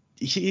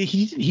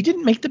he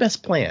didn't make the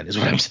best plan, is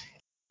what I'm saying.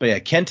 But yeah,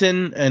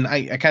 Kenton, and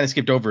I kind of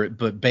skipped over it,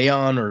 but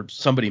Bayon or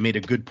somebody made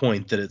a good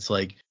point that it's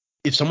like,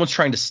 if someone's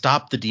trying to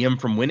stop the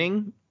DM from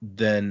winning,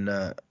 then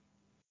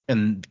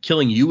and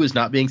killing you is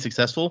not being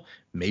successful,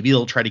 maybe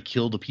they'll try to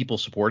kill the people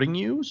supporting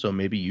you. So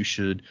maybe you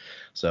should.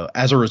 So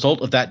as a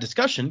result of that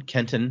discussion,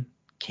 Kenton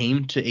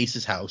came to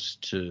Ace's house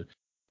to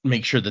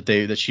make sure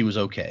that she was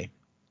okay.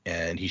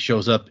 And he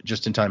shows up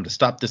just in time to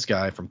stop this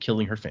guy from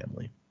killing her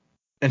family.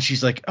 And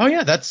she's like, oh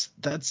yeah, that's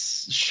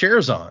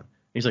Sherazan.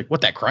 He's like,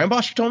 what, that crime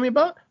boss you told me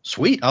about?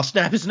 Sweet, I'll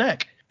snap his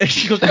neck. And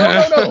she goes,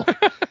 no.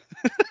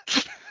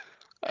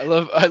 I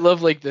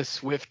love like the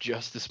swift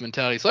justice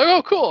mentality. It's like,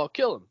 oh, cool, I'll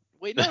kill him.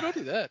 Wait, no, don't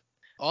do that.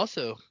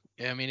 Also,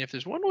 I mean, if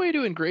there's one way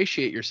to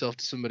ingratiate yourself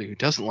to somebody who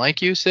doesn't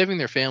like you, saving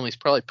their family is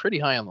probably pretty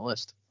high on the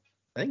list.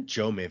 I think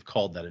Joe may have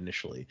called that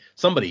initially.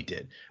 Somebody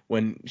did,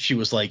 when she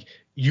was like,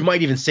 you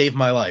might even save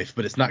my life,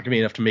 but it's not going to be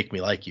enough to make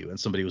me like you. And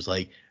somebody was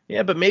like,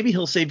 yeah, but maybe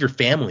he'll save your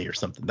family or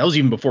something. That was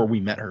even before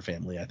we met her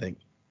family, I think.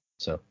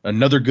 So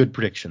another good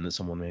prediction that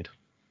someone made.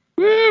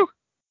 Woo!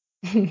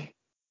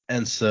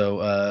 And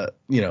so,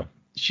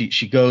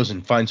 she goes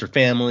and finds her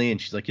family,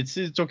 and she's like, it's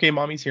okay,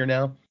 mommy's here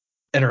now.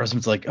 And her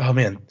husband's like, oh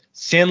man,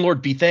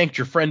 Sandlord be thanked,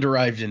 your friend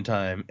arrived in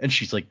time. And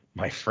she's like,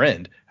 my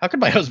friend? How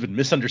could my husband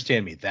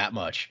misunderstand me that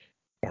much?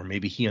 Or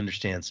maybe he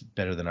understands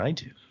better than I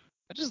do.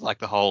 I just like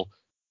the whole,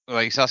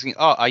 like, he's asking,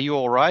 oh, are you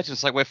all right? And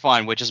it's like, we're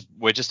fine, we're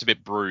just a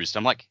bit bruised.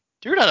 I'm like,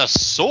 dude had a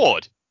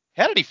sword.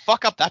 How did he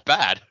fuck up that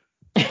bad?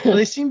 Well,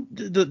 they seem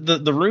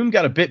the room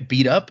got a bit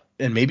beat up,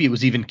 and maybe it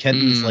was even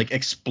Kenton's like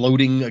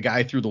exploding a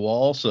guy through the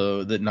wall,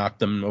 so that knocked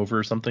them over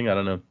or something. I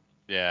don't know.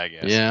 Yeah, I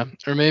guess. Yeah,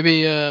 or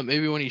maybe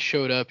when he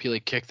showed up, he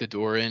like kicked the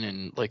door in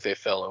and like they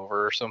fell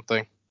over or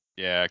something.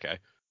 Yeah, okay.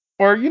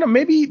 Or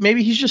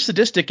maybe he's just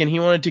sadistic and he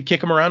wanted to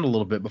kick him around a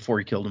little bit before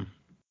he killed him.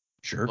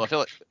 Sure.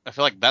 Well, I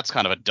feel like that's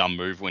kind of a dumb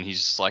move when he's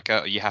just like,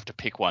 you have to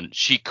pick one.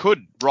 She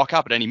could rock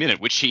up at any minute,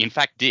 which she in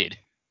fact did.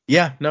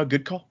 Yeah, no,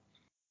 good call.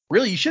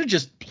 Really, you should have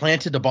just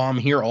planted a bomb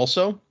here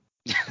also.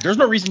 There's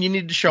no reason you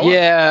needed to show up.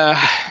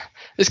 Yeah,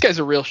 this guy's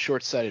a real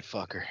short-sighted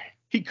fucker.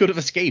 He could have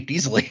escaped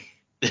easily.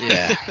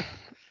 Yeah.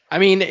 I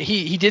mean,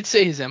 he did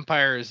say his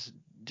empire is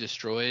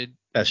destroyed.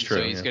 That's true.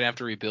 So he's going to have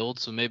to rebuild.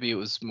 So maybe it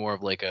was more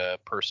of like a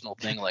personal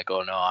thing. Like,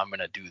 oh, no, I'm going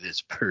to do this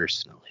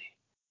personally.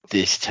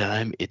 This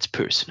time it's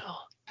personal.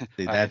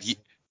 See, I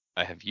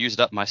have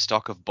used up my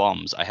stock of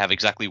bombs. I have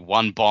exactly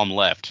one bomb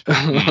left.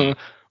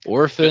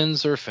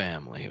 Orphans or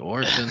family?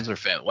 Orphans or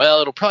family?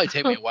 Well, it'll probably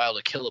take me a while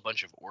to kill a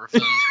bunch of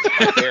orphans with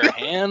my bare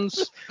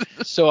hands.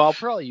 So I'll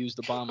probably use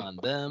the bomb on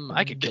them.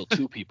 I could kill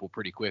 2 people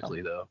pretty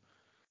quickly, though.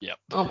 Yep.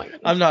 Oh my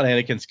goodness. I'm not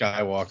Anakin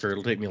Skywalker.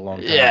 It'll take me a long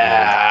time.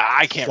 Yeah,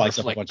 I can't slice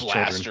up a reflect bunch of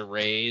blaster children.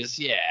 rays.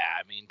 Yeah,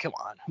 I mean, come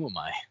on. Who am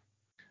I?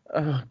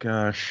 Oh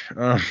gosh.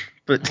 I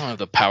But don't have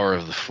the power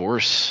of the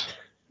Force.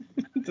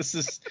 this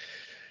is.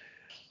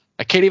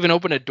 I can't even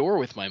open a door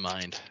with my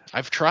mind.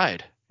 I've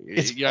tried.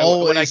 It's when I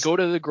always- go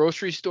to the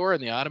grocery store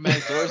and the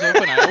automatic doors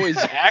open, I always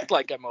act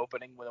like I'm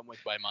opening them with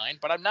my mind,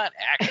 but I'm not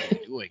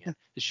actually doing it.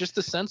 It's just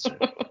a sensor.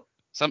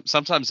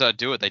 Sometimes I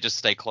do it. They just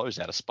stay closed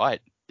out of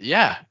spite.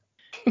 Yeah.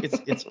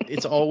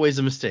 It's always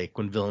a mistake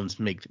when villains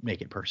make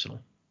it personal.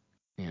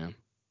 Yeah.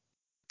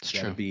 It's You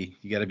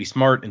true. gotta be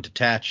smart and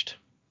detached.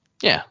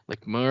 Yeah,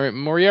 like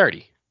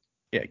Moriarty.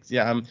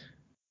 Yeah.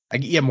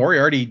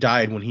 Moriarty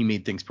died when he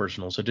made things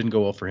personal, so it didn't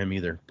go well for him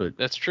either. But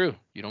That's true.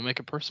 You don't make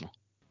it personal.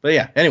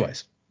 yeah.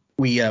 Anyways,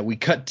 we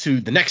cut to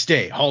the next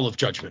day, Hall of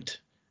Judgment,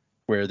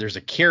 where there's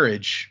a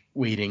carriage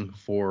waiting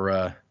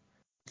for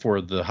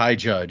the High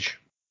Judge,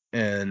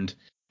 and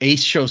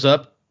Ace shows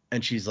up,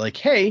 and she's like,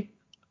 "Hey,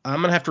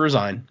 I'm gonna have to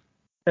resign,"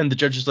 and the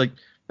judge is like,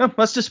 "Oh,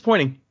 that's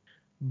disappointing,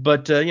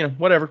 but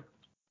whatever."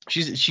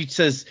 She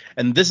says,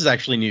 and this is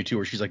actually new too,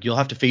 where she's like, "You'll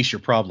have to face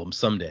your problems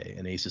someday,"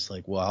 and Ace is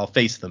like, "Well, I'll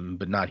face them,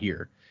 but not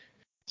here."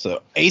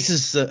 So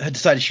Ace had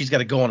decided she's got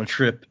to go on a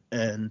trip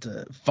and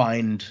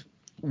find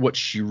what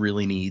she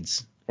really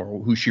needs or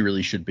who she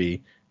really should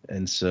be,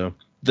 and so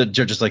the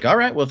judge is like, "All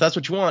right, well, if that's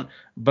what you want,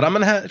 but I'm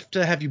gonna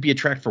have you be a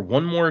track for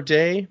one more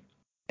day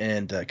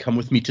and come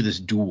with me to this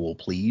duel,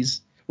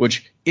 please."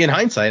 Which, in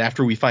hindsight,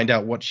 after we find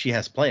out what she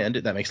has planned,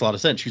 that makes a lot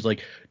of sense. She's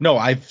like, "No,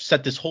 I've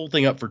set this whole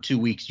thing up for 2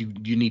 weeks. You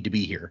need to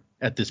be here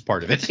at this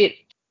part of it."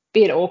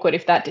 Bit awkward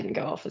if that didn't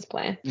go off as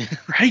planned.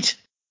 Right?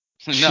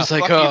 No, She's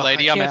like, fuck oh, you,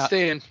 lady, I I'm can't out.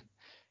 stand.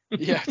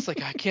 Yeah, it's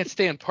like I can't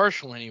stand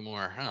partial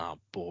anymore. Oh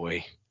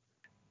boy.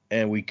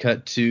 And we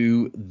cut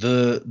to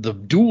the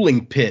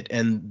dueling pit,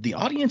 and the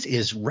audience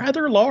is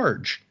rather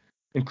large.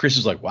 And Chris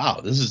is like,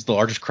 "Wow, this is the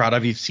largest crowd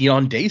I've seen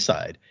on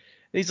Dayside."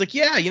 And he's like,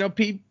 "Yeah,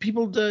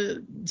 people,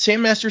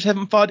 Sandmasters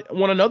haven't fought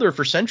one another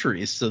for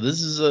centuries, so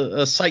this is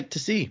a sight to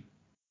see."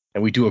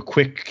 And we do a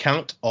quick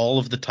count. All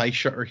of the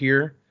Taisha are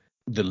here.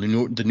 The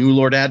new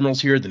Lord Admiral's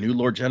here. The new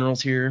Lord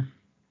General's here.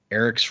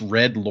 Eric's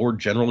red Lord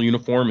General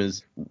uniform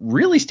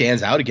really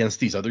stands out against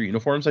these other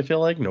uniforms. I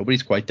feel like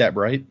nobody's quite that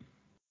bright.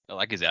 I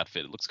like his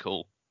outfit. It looks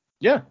cool.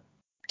 Yeah.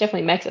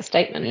 Definitely makes a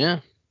statement. Yeah.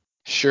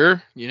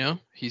 Sure,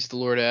 he's the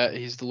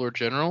Lord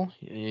General.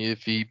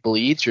 If he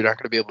bleeds, you're not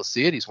going to be able to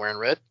see it. He's wearing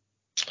red.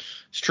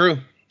 It's true.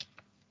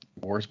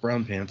 Wore his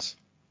brown pants.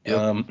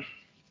 Yep.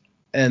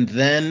 And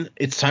then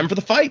it's time for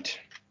the fight.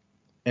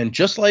 And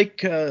just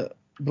like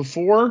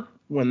before,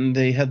 when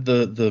they had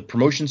the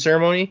promotion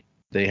ceremony,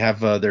 they have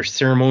their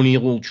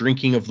ceremonial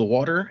drinking of the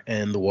water,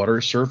 and the water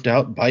is served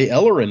out by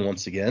Ellerin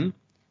once again.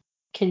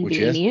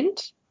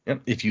 Convenient.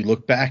 If you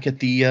look back at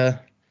the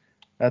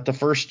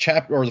first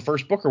chapter or the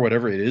first book or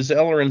whatever, it is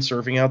Ellerin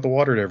serving out the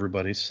water to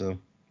everybody. So,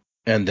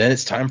 and then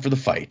it's time for the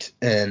fight,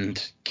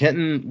 and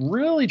Kenton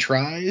really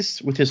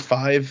tries with his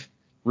 5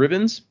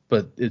 ribbons,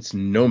 but it's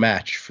no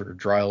match for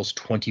Dryl's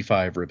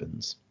 25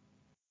 ribbons.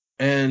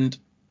 And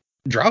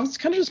Dryl's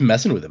kind of just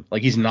messing with him,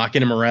 like he's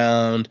knocking him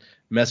around,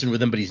 messing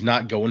with him, but he's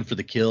not going for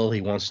the kill.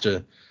 He wants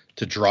to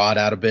draw it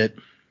out a bit.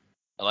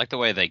 I like the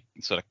way they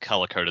sort of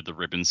color-coded the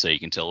ribbons so you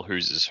can tell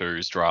whose is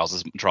whose.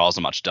 Dryl's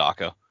are much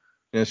darker.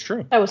 And it's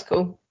true. That was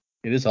cool.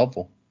 It is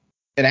helpful.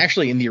 And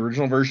actually, in the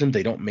original version,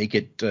 they don't make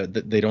it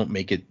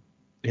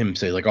him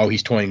say like, "Oh,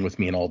 he's toying with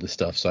me" and all this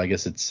stuff. So I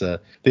guess it's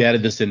they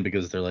added this in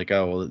because they're like,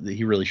 "Oh, well,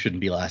 he really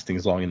shouldn't be lasting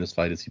as long in this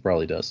fight as he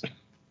probably does."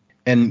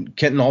 And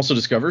Kenton also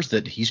discovers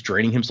that he's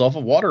draining himself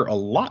of water a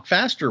lot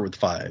faster with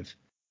 5,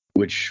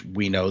 which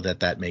we know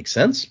that makes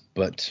sense,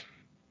 but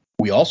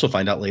we also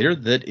find out later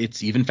that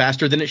it's even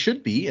faster than it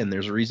should be, and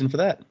there's a reason for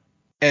that.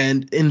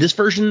 And in this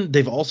version,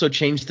 they've also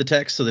changed the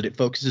text so that it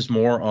focuses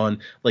more on,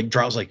 like,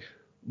 Dryl's like,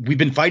 "We've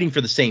been fighting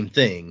for the same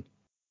thing,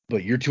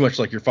 but you're too much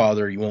like your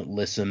father. You won't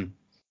listen."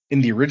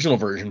 In the original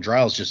version,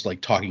 Dryl's just,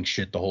 like, talking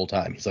shit the whole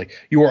time. He's like,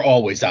 "You are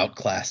always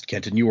outclassed,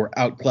 Kenton. You were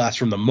outclassed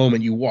from the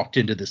moment you walked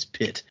into this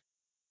pit."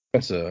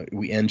 So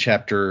we end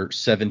chapter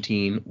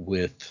 17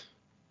 with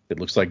It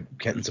looks like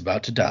Kenton's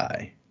about to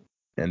die.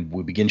 And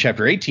we begin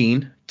chapter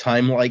 18,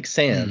 Time Like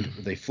Sand,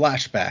 with a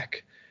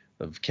flashback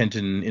of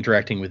Kenton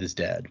interacting with his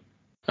dad.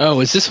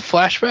 Oh, is this a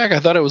flashback? I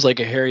thought it was like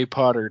a Harry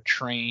Potter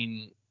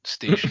train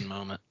station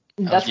moment.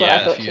 That's what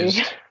I thought too.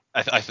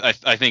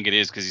 I think it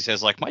is because he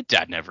says, like, my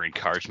dad never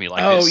encouraged me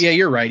like Oh, this. yeah,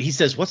 you're right. He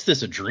says, what's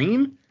this, a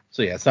dream?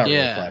 So yeah, it's not really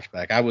a Yeah.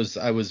 flashback. I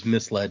was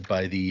misled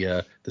by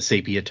the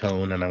sepia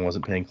tone, and I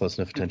wasn't paying close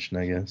enough attention,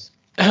 I guess.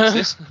 What's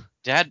this?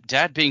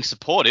 Dad being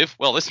supportive?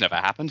 Well, this never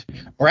happened.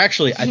 Or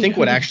actually, I think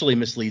what actually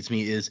misleads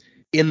me is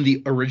in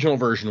the original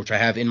version, which I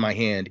have in my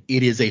hand,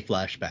 it is a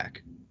flashback.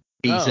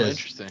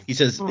 Interesting. He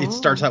says it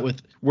starts out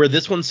with where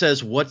this one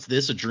says, "What's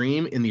this? A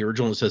dream?" In the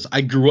original, it says,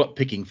 "I grew up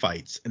picking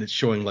fights," and it's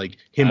showing like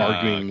him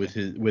arguing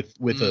Okay.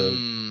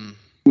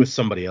 with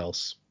somebody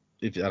else.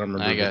 If I don't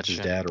remember if it's his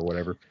gotcha. dad or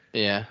whatever.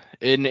 Yeah.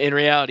 In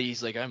reality,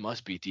 he's like, I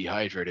must be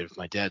dehydrated if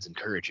my dad's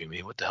encouraging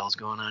me. What the hell's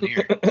going on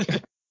here?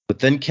 But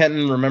then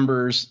Kenton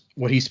remembers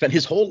what he spent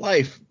his whole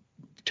life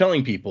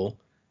telling people,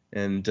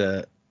 and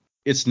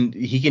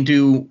he can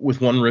do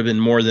with one ribbon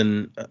more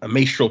than a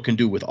minstrel can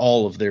do with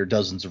all of their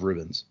dozens of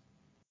ribbons.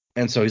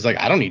 And so he's like,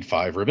 I don't need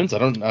 5 ribbons. I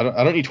don't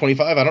need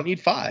 25. I don't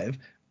need 5.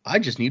 I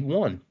just need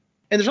 1.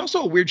 And there's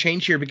also a weird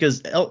change here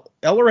because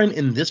Ellerin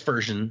in this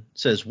version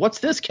says, "What's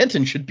this?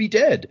 Kenton should be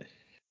dead,"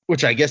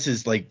 which I guess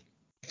is like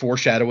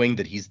foreshadowing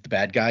that he's the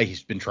bad guy.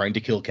 He's been trying to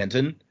kill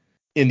Kenton.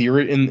 In the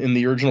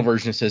original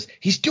version, it says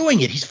he's doing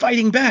it. He's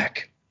fighting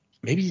back.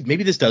 Maybe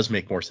this does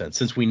make more sense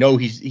since we know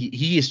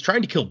he is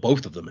trying to kill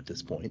both of them at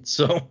this point.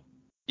 So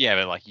Yeah,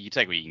 but like you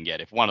take what you can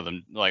get. If one of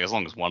them, like as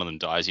long as one of them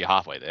dies, you're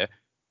halfway there.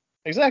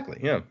 exactly,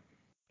 yeah.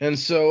 And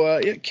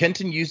so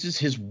Kenton uses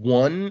his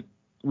 1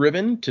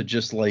 ribbon to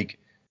just like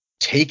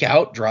take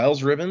out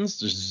Dryle's ribbons,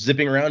 just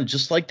zipping around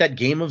just like that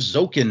game of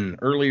Zokin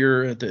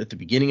earlier at the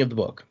beginning of the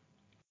book.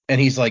 And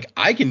he's like,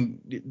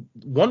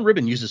 1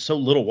 ribbon uses so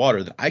little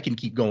water that I can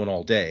keep going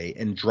all day,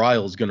 and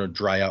Dryle's going to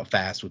dry out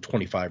fast with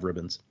 25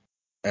 ribbons.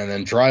 And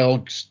then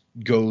Dryle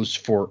goes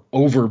for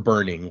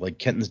overburning like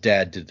Kenton's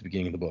dad did at the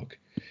beginning of the book.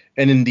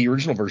 And in the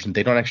original version,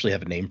 they don't actually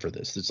have a name for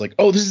this. It's like,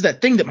 oh, this is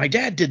that thing that my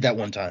dad did that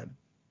one time.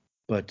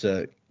 But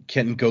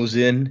Kenton goes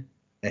in,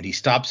 and he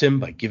stops him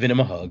by giving him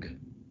a hug.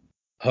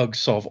 Hugs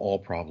solve all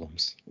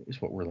problems,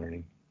 is what we're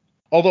learning.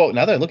 Although,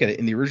 now that I look at it,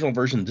 in the original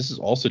version, this is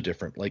also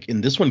different. Like,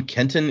 in this one,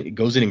 Kenton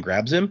goes in and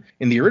grabs him.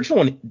 In the original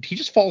one, he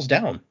just falls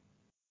down.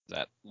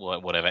 That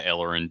whatever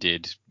Ellerin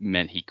did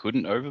meant he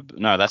couldn't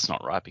No, that's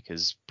not right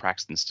because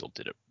Praxton still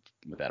did it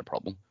without a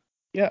problem.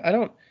 Yeah, I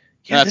don't...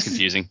 Yeah, That's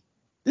confusing.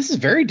 This is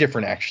very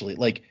different, actually.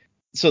 Like,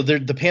 so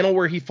the panel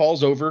where he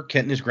falls over,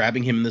 Kenton is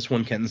grabbing him in this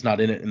one. Kenton's not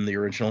in it in the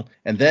original.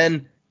 And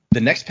then the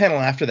next panel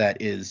after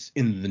that is,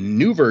 in the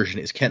new version,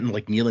 is Kenton,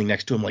 like, kneeling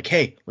next to him, like,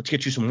 hey, let's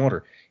get you some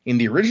water. In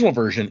the original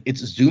version,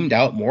 it's zoomed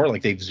out more,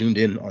 like they've zoomed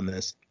in on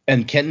this.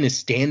 And Kenton is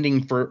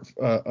standing for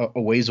a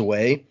ways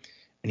away.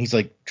 And he's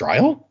like,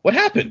 Dryle, what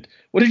happened?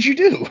 What did you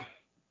do?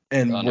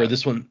 And where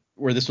this one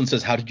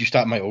says, how did you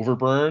stop my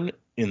overburn?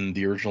 In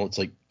the original, it's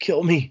like,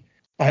 kill me.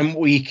 I'm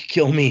weak.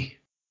 Kill me.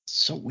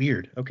 So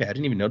weird. Okay, I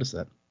didn't even notice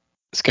that.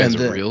 This guy's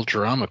a real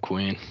drama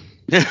queen.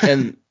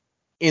 And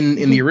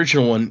in the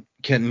original one,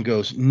 Kenton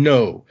goes,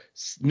 no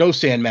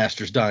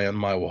Sandmasters die on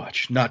my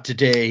watch. Not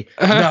today.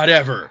 Not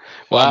ever.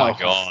 Wow. Oh my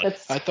god.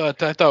 That's I thought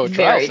what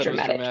very Dryle said was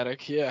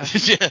dramatic. dramatic.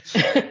 Yeah.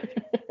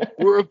 Yeah.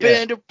 We're a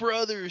band of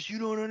brothers. You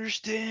don't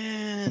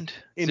understand.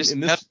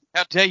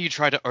 How dare you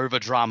try to over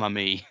drama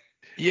me?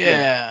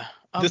 Yeah.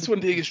 I'm This the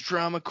biggest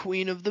drama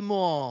queen of them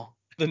all.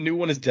 The new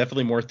one is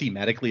definitely more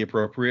thematically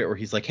appropriate, where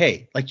he's like,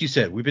 hey, like you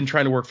said, we've been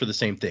trying to work for the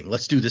same thing.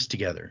 Let's do this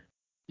together.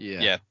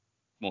 Yeah.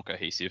 More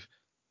cohesive.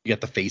 You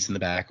got the face in the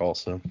back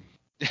also.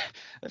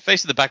 The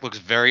face in the back looks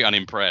very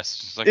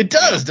unimpressed. It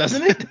does,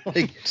 doesn't it?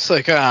 Like, it's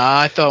like,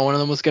 I thought one of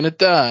them was going to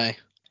die.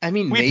 I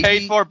mean, we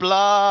paid for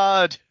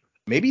blood.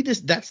 Maybe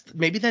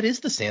that is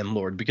the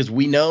Sandlord, because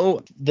we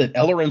know that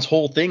Ellerin's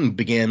whole thing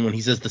began when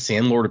he says the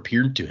Sandlord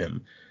appeared to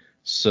him.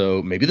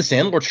 So maybe the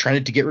Sandlord's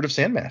trying to get rid of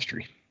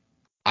Sandmastery.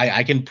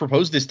 I can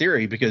propose this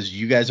theory because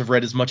you guys have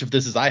read as much of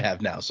this as I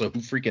have now, so who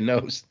freaking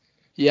knows?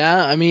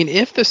 Yeah, I mean,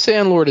 if the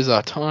Sandlord is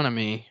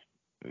autonomy,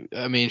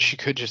 I mean, she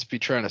could just be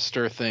trying to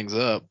stir things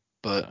up,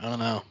 but I don't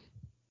know.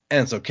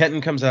 And so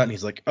Kenton comes out and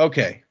he's like,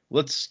 okay,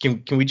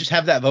 can we just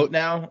have that vote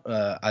now?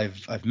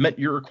 I've met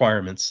your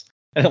requirements.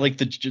 And like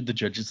the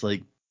judge is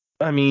like,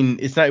 I mean,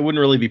 it wouldn't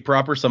really be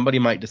proper. Somebody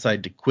might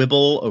decide to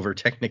quibble over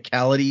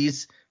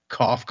technicalities.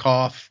 Cough,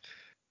 cough.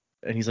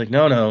 And he's like,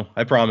 no,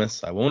 I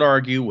promise. I won't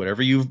argue.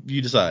 Whatever you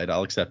decide,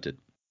 I'll accept it.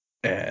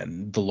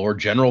 And the Lord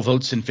General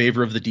votes in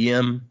favor of the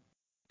DM.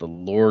 The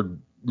Lord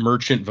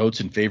Merchant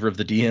votes in favor of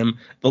the DM.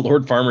 The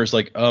Lord Farmer is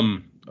like,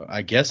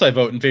 I guess I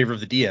vote in favor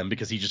of the DM,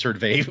 because he just heard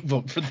Vay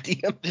vote for the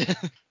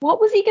DM. What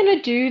was he going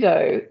to do,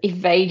 though, if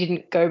Vay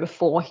didn't go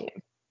before him?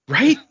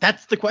 Right?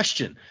 That's the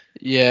question.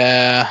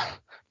 Yeah.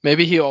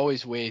 Maybe he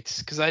always waits,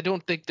 because I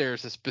don't think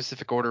there's a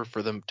specific order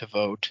for them to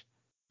vote.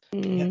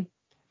 Mm.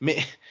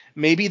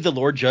 Maybe the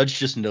Lord Judge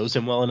just knows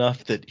him well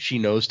enough that she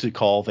knows to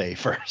call Vay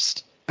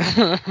first.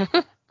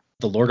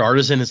 The Lord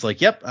Artisan is like,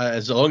 yep,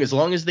 as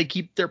long as they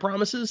keep their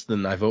promises,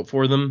 then I vote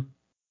for them.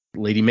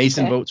 Lady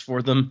Mason votes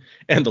for them,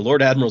 and the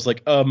Lord Admiral's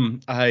like,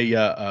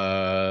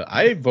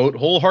 I vote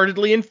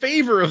wholeheartedly in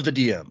favor of the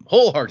DM,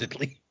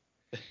 wholeheartedly.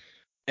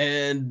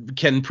 And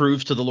Ken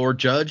proves to the Lord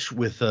Judge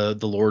with the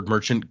Lord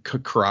Merchant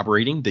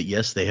corroborating that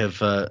yes,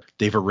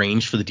 they've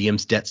arranged for the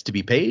DM's debts to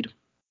be paid.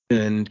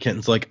 And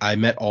Kenton's like, I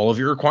met all of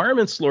your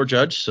requirements, Lord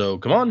Judge, so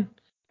come on.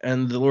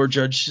 And the Lord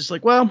Judge is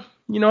like, well,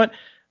 you know what?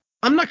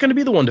 I'm not going to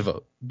be the one to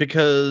vote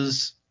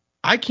because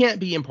I can't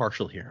be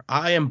impartial here.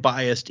 I am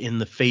biased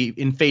in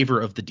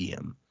favor of the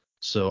DM.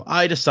 So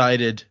I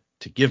decided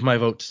to give my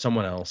vote to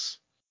someone else.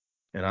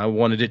 And I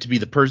wanted it to be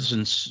the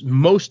person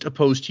most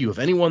opposed to you of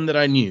anyone that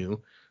I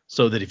knew,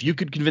 so that if you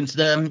could convince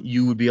them,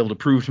 you would be able to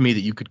prove to me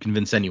that you could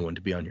convince anyone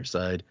to be on your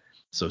side.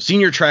 So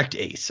senior tracked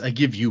Ace, I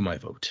give you my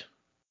vote.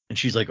 And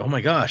she's like, oh my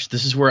gosh,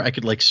 this is where I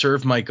could like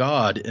serve my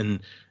god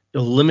and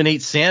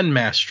eliminate sand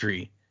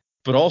mastery.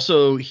 But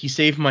also he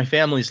saved my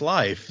family's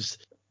life.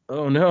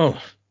 Oh no,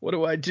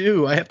 what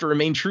do? I have to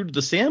remain true to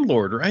the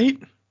Sandlord, right?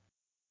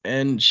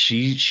 And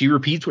she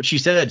repeats what she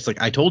said. It's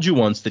like, I told you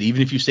once that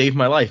even if you saved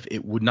my life,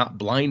 it would not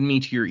blind me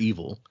to your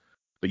evil.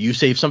 But you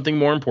saved something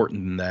more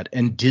important than that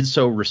and did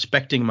so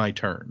respecting my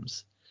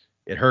terms.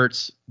 It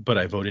hurts, but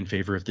I vote in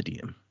favor of the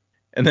DM.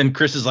 And then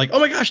Chris is like, oh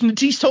my gosh,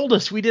 Natisse told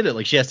us we did it.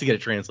 Like, she has to get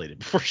it translated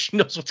before she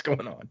knows what's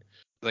going on.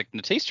 Like,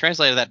 Natisse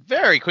translated that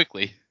very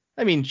quickly.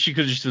 I mean, she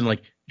could have just been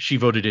like, she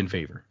voted in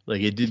favor.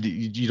 Like, it did.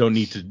 You don't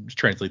need to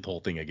translate the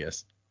whole thing, I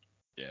guess.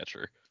 Yeah,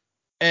 true.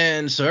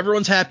 And so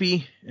everyone's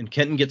happy, and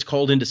Kenton gets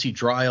called in to see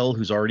Dryle,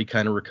 who's already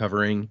kind of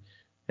recovering.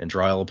 And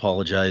Dryle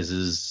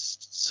apologizes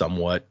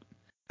somewhat.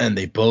 And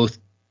they both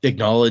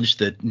acknowledge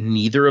that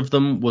neither of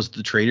them was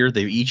the traitor.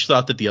 They each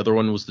thought that the other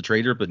one was the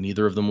traitor, but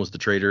neither of them was the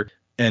traitor.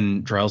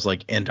 And Dryle's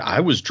like, and I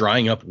was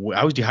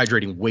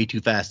dehydrating way too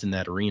fast in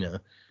that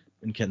arena.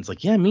 And Kenton's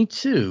like, yeah, me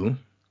too.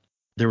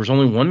 There was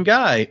only one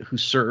guy who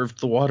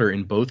served the water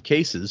in both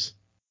cases.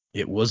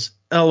 It was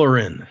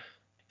Ellerin.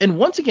 And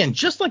once again,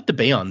 just like the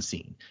Bayon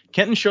scene,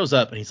 Kenton shows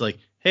up and he's like,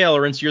 hey,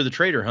 Ellerin, so you're the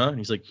traitor, huh? And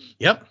he's like,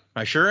 yep,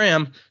 I sure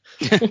am.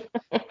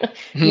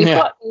 You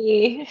got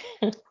me.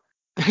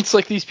 It's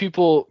like these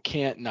people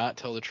can't not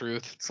tell the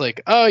truth. It's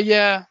like, oh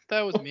yeah,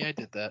 that was me. I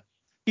did that.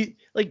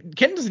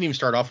 Kenton doesn't even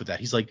start off with that.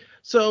 He's like,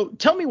 so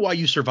tell me why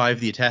you survived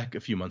the attack a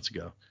few months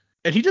ago.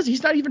 And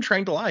he's not even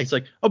trying to lie. He's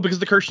like, oh, because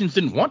the Kirstians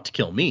didn't want to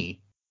kill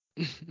me.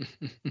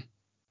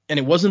 And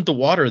it wasn't the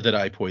water that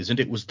I poisoned.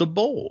 It was the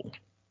bowl.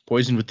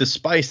 Poisoned with this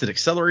spice that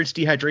accelerates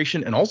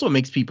dehydration and also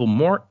makes people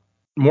more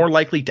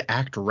likely to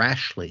act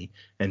rashly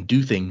and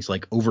do things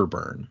like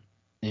overburn.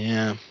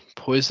 Yeah,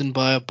 poisoned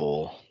by a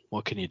bowl.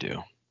 What can you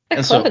do?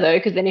 That's clever though,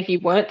 because then if you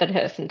weren't the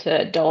person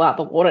to dole out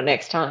the water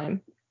next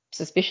time,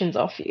 suspicion's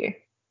off you.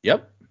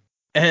 Yep.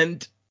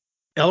 And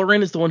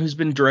Ellerin is the one who's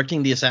been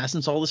directing the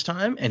assassins all this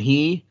time, and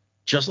he,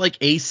 just like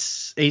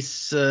Ace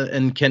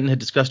and Kenton had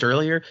discussed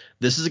earlier,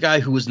 this is a guy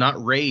who was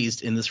not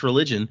raised in this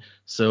religion,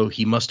 so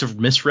he must have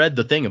misread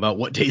the thing about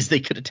what days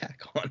they could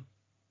attack on.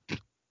 And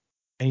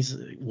he's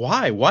like,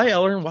 why,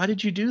 Ellerin? Why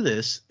did you do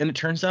this? And it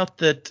turns out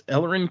that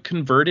Ellerin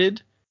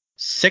converted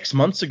 6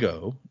 months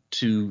ago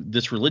to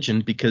this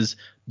religion because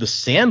the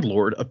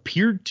Sandlord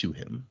appeared to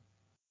him.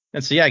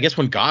 And so, yeah, I guess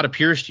when God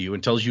appears to you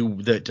and tells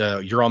you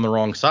that you're on the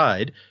wrong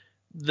side,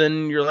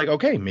 then you're like,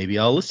 okay, maybe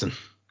I'll listen.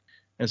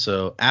 And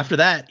so after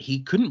that, he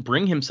couldn't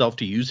bring himself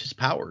to use his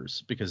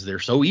powers because they're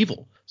so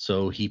evil.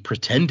 So he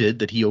pretended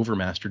that he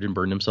overmastered and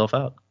burned himself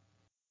out.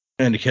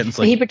 And Kenton's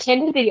like, he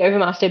pretended that he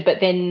overmastered, but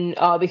then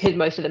because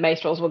most of the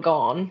Maestrals were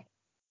gone,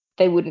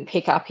 they wouldn't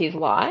pick up his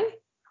lie.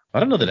 I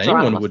don't know that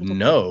anyone would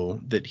know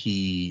that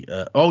he.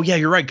 Oh yeah,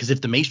 you're right. Because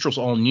if the Maestrals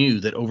all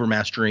knew that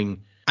overmastering,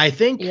 I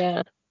think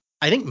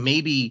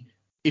maybe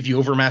if you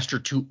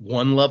overmaster to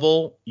one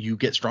level, you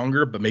get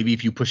stronger. But maybe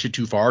if you push it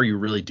too far, you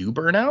really do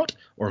burn out.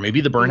 Or maybe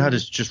the burnout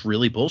is just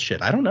really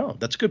bullshit. I don't know.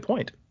 That's a good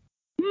point.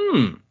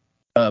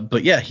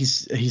 But yeah,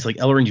 he's like,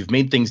 Ellerin, you've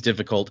made things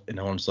difficult. And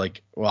Elrin's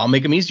like, well, I'll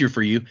make them easier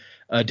for you.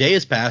 A day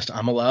has passed.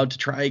 I'm allowed to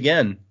try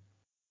again.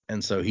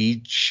 And so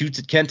he shoots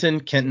at Kenton.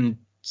 Kenton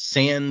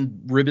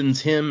sand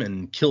ribbons him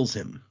and kills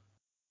him.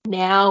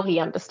 Now he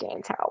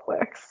understands how it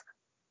works.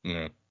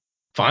 Yeah.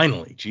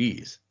 Finally,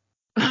 geez.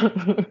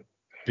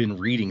 Been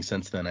reading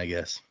since then, I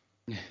guess.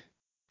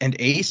 And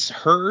Ace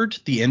heard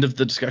the end of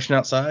the discussion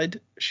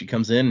outside. She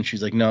comes in and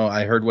she's like, no,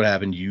 I heard what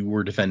happened. You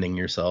were defending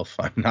yourself.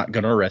 I'm not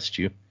going to arrest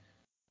you.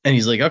 And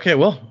he's like, okay,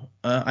 well,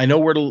 I know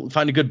where to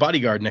find a good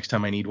bodyguard next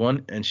time I need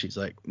one. And she's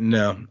like,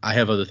 no, I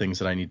have other things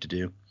that I need to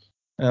do.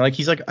 And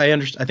he's like, I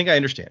think I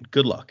understand.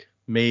 Good luck.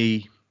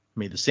 May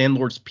the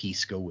Sandlord's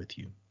peace go with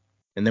you.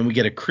 And then we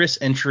get a Chris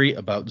entry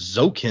about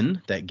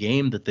Zokin, that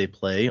game that they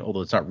play,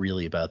 although it's not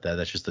really about that.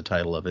 That's just the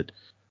title of it.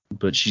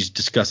 But she's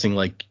discussing,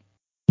 like,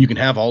 you can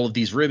have all of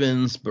these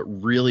ribbons, but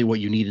really what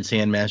you need in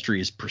Sand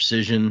Mastery is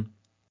precision,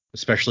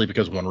 especially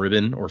because one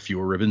ribbon or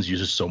fewer ribbons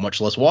uses so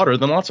much less water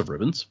than lots of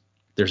ribbons.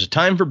 There's a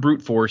time for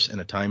brute force and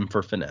a time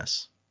for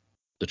finesse.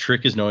 The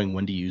trick is knowing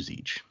when to use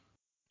each.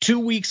 2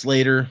 weeks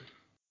later,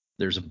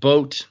 there's a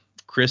boat.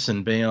 Chris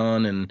and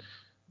Bayon and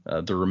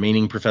The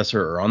remaining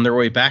professor are on their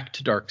way back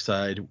to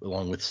Darkside,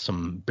 along with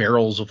some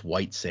barrels of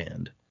white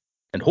sand.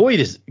 And Hoyd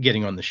is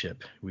getting on the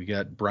ship. We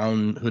got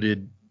brown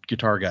hooded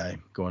guitar guy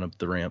going up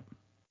the ramp.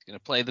 He's gonna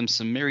play them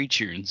some merry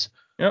tunes.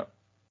 Yep.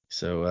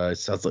 So it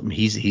sounds like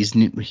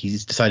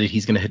he's decided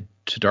he's gonna head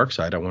to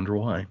Darkside. I wonder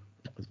why.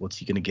 What's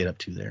he gonna get up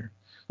to there?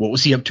 What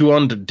was he up to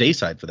on the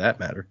Dayside, for that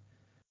matter?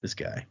 This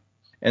guy.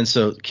 And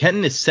so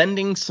Kenton is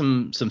sending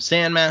some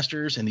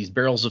sandmasters and these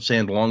barrels of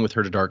sand along with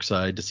her to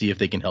Darkside to see if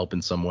they can help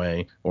in some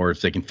way, or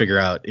if they can figure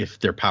out if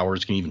their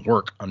powers can even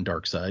work on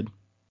Darkside.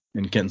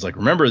 And Kenton's like,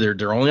 remember,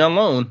 they're only on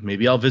loan.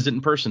 Maybe I'll visit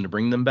in person to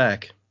bring them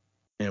back.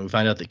 And we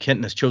find out that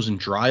Kenton has chosen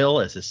Dryle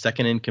as his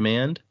second in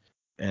command.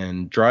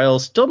 And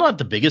Dryle's still not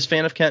the biggest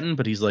fan of Kenton,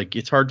 but he's like,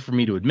 it's hard for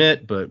me to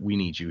admit, but we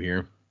need you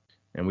here.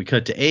 And we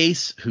cut to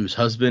Ace, whose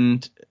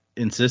husband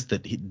insists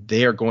that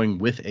they are going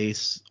with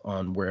Ace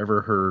on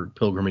wherever her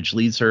pilgrimage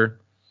leads her.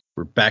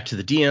 We're back to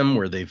the DM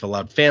where they've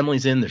allowed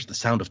families in. There's the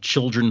sound of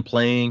children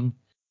playing.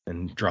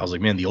 And Dryle's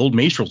like, man, the old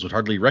Maestrels would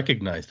hardly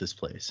recognize this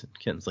place. And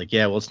Kenton's like,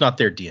 yeah, well, it's not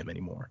their DM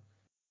anymore.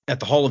 At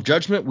the Hall of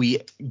Judgment, we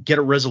get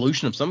a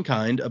resolution of some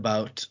kind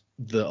about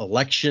the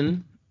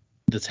election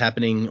that's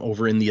happening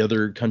over in the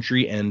other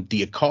country, and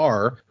the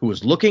Akar, who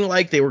was looking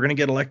like they were going to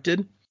get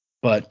elected,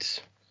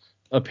 but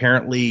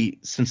apparently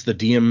since the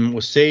DM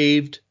was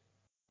saved,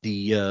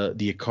 the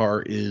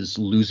Akar is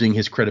losing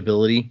his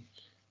credibility,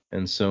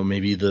 and so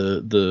maybe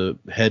the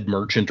head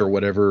merchant or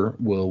whatever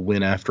will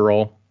win after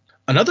all.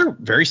 Another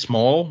very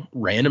small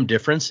random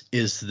difference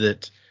is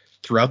that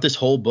throughout this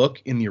whole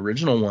book, in the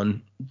original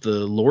one,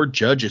 the Lord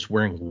Judge is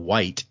wearing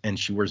white and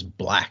she wears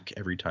black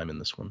every time in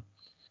this one.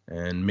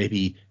 And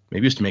maybe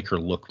it's to make her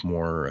look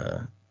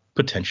more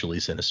potentially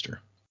sinister.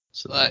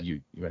 So that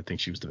you might think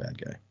she was the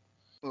bad guy.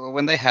 Well,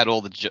 when they had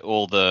all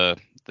the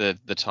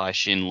Tai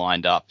Shin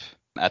lined up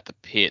at the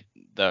pit,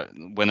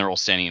 when they're all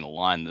standing in a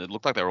line, it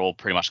looked like they were all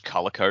pretty much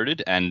color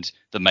coded, and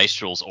the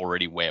Maestrels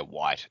already wear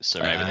white,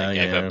 so maybe they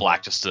gave her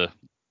black just to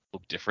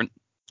look different.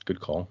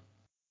 Good call.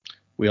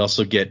 We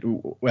also get,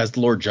 as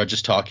the Lord Judge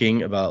is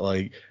talking about,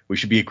 like, we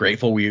should be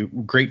grateful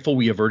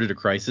we averted a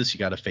crisis. You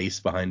got a face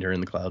behind her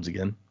in the clouds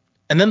again.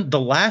 And then the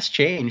last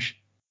change,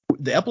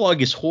 the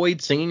epilogue is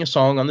Hoyd singing a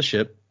song on the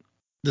ship.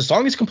 The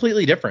song is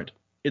completely different.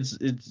 It's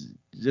an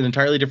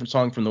entirely different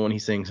song from the one he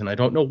sings, and I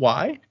don't know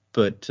why,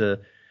 but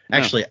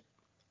actually,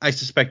 I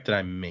suspect that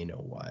I may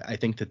know why. I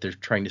think that they're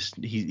trying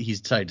to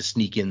he's decided to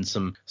sneak in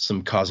some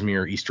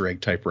Cosmere Easter egg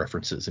type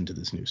references into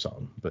this new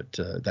song, but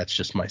that's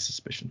just my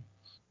suspicion.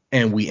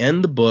 And we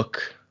end the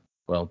book,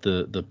 well,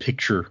 the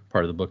picture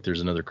part of the book,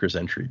 there's another Chris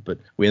entry, but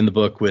we end the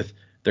book with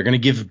they're going to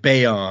give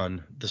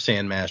Bayon the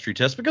Sand Mastery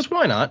test, because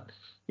why not?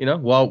 You know,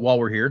 while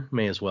we're here,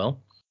 may as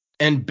well.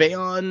 And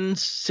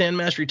Bayon's Sand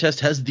Mastery test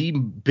has the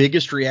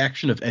biggest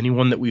reaction of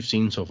anyone that we've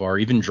seen so far.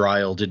 Even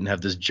Dryle didn't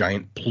have this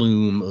giant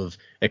plume of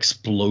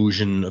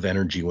explosion of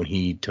energy when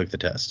he took the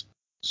test.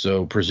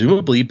 So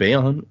presumably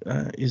Bayon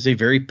is a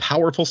very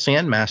powerful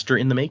Sand Master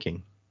in the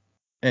making.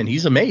 And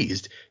he's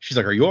amazed. She's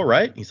like, are you all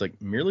right? He's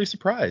like, merely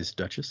surprised,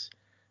 Duchess.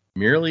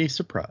 Merely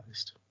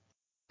surprised.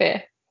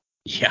 Fair.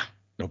 Yeah,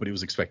 nobody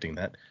was expecting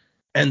that.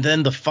 And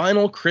then the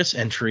final Chris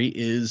entry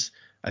is,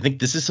 I think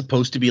this is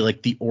supposed to be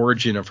like the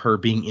origin of her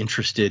being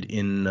interested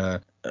in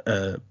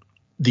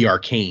the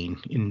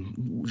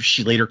arcane.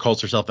 She later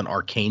calls herself an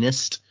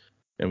arcanist,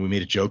 and we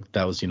made a joke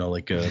that was, you know,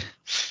 like a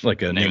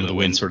name of the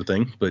wind sort of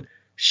thing. But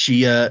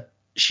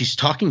she's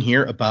talking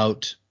here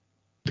about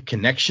the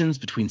connections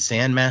between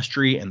Sand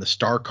Mastery and the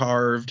Star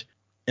Carved,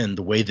 and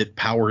the way that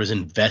power is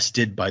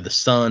invested by the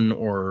sun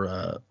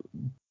or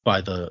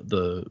by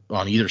the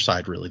on either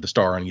side, really, the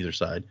star on either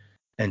side.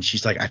 And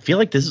she's like, I feel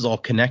like this is all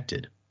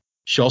connected.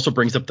 She also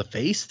brings up the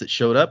face that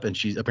showed up, and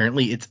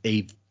it's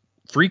a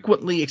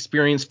frequently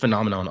experienced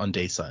phenomenon on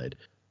Dayside.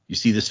 You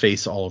see this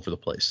face all over the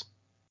place.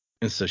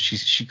 And so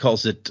she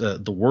calls it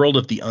the world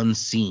of the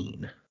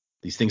unseen.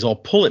 These things all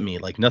pull at me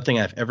like nothing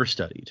I've ever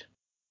studied.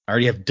 I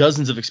already have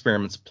dozens of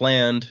experiments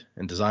planned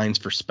and designs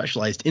for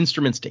specialized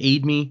instruments to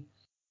aid me.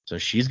 So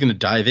she's going to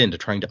dive into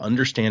trying to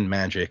understand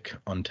magic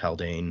on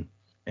Taldane.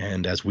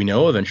 And as we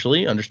know,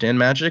 eventually understand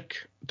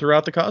magic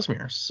throughout the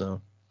Cosmere.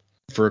 So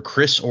for a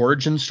Chris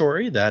origin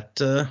story,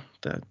 that's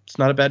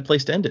not a bad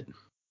place to end it.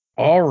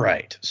 All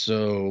right.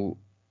 So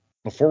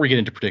before we get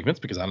into predicaments,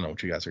 because I don't know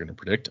what you guys are going to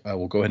predict, I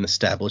will go ahead and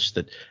establish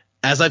that,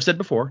 as I've said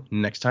before,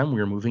 next time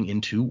we are moving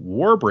into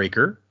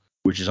Warbreaker,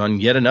 which is on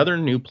yet another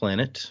new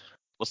planet.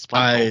 What's the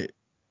planet?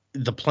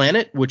 The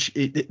planet,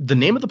 the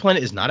name of the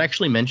planet is not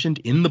actually mentioned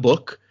in the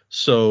book,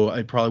 so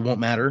it probably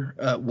won't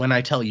matter when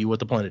I tell you what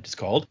the planet is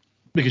called,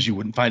 because you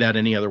wouldn't find out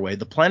any other way.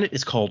 The planet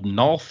is called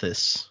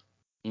Nalthis,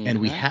 and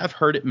we have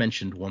heard it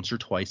mentioned once or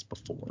twice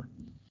before,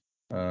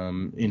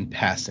 in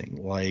passing.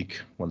 Like,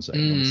 one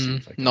second. Let me see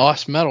if I can.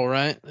 Lost Metal,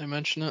 right? They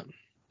mention it.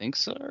 Think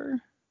so.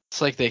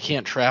 It's like they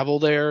can't travel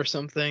there or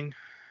something.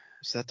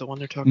 Is that the one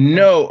they're talking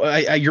about? No,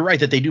 you're right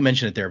that they do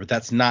mention it there, but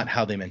that's not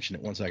how they mention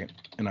it. One second,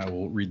 and I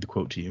will read the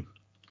quote to you.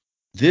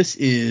 This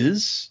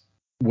is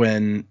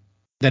when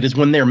That is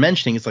when they're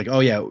mentioning, it's like, oh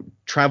yeah,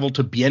 travel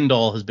to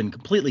Biendal has been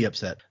completely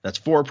upset. That's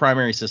 4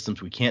 primary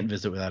systems we can't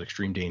visit without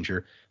extreme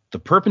danger. The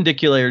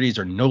perpendicularities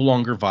are no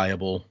longer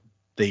viable.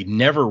 They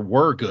never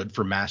were good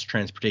for mass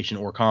transportation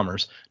or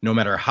commerce, no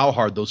matter how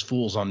hard those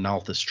fools on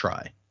Nalthis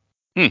try.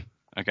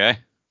 Okay.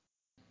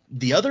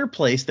 The other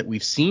place that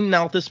we've seen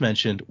Nalthis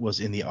mentioned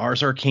was in the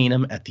Ars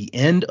Arcanum at the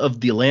end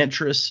of the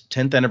Elantris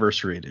 10th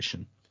Anniversary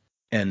Edition.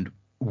 And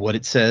what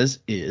it says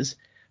is,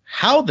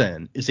 how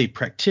then is a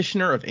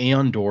practitioner of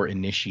Aeon Dor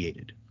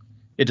initiated?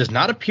 It does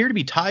not appear to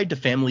be tied to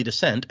family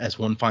descent, as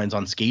one finds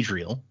on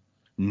Scadrial,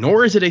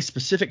 nor is it a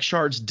specific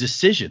shard's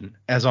decision,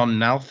 as on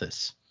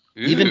Nalthis.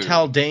 Even Ooh.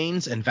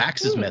 Taldane's and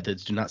Vax's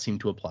methods do not seem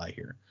to apply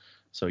here.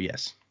 So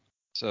yes.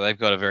 So they've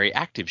got a very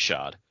active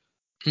shard.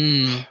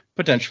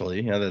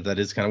 Potentially. Yeah, that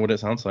is kind of what it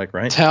sounds like,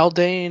 right?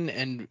 Taldane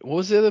and what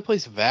was the other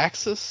place?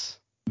 Vaxus?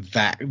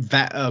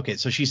 Okay,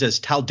 so she says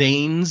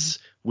Taldane's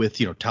with,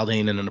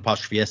 Taldane and an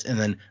apostrophe S, and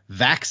then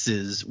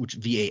Vax's, which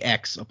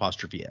VAX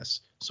apostrophe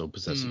S. So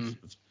possessive.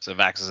 So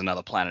Vax is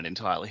another planet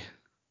entirely.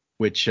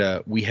 Which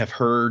we've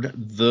heard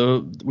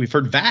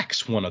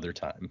Vax one other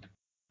time.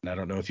 And I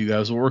don't know if you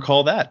guys will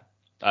recall that.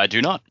 I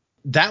do not.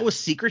 That was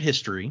Secret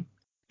History.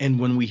 And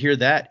when we hear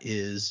that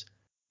is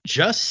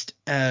just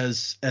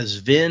as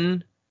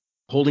Vin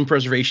holding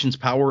preservation's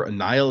power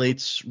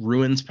annihilates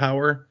Ruin's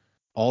power,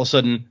 all of a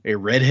sudden a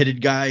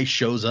redheaded guy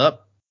shows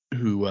up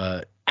who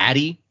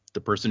Addy,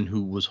 the person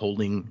who was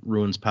holding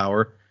Ruin's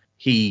power,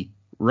 he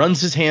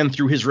runs his hand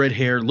through his red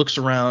hair, looks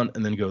around,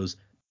 and then goes,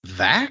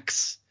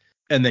 Vax?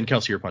 And then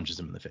Kelsier punches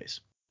him in the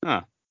face.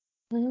 Huh.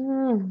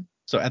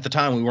 So at the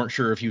time, we weren't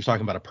sure if he was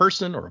talking about a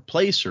person or a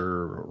place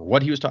or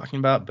what he was talking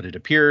about, but it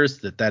appears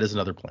that is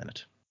another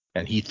planet.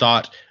 And he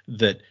thought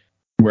that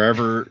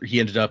wherever he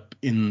ended up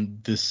in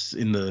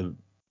the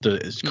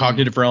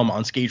cognitive realm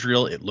on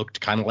Scadrial, it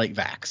looked kind of like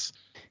Vax.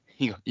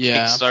 He got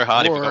kicked so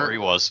hard he forgot where he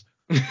was.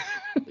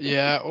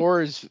 Yeah,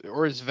 or is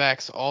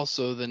Vax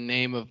also the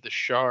name of the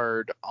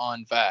shard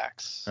on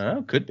Vax?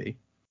 Oh, could be.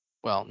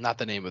 Well, not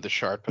the name of the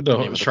shard, but the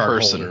name of the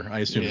shard person. holder, I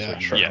assume is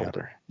what you shard mean.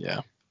 holder.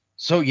 Yeah.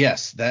 So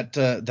yes, that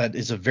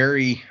is a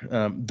very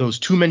those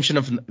 2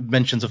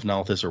 mentions of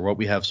Nalthis are what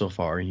we have so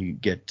far. You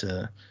get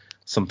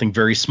something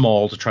very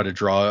small to try to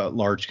draw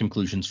large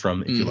conclusions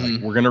from, if you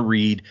like. We're going to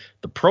read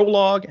the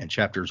prologue and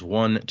chapters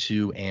 1,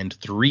 2, and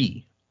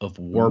 3 of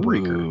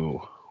Warbreaker.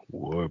 Ooh,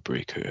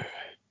 Warbreaker.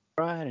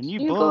 Right, a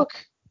new book.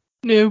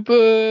 New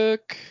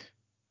book.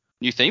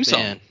 New theme song.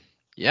 Man.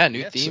 Yeah, new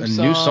Yes, theme a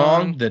song. new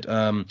song that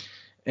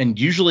and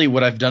usually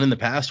what I've done in the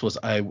past was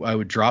I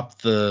would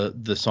drop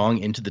the song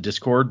into the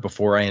Discord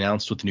before I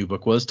announced what the new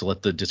book was to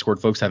let the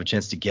Discord folks have a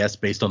chance to guess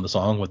based on the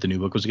song what the new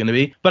book was going to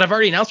be. But I've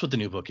already announced what the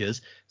new book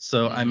is,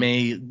 so I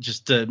may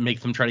just make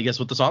them try to guess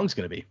what the song's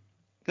going to be.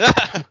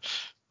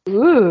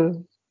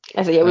 Ooh.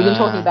 So yeah, we've been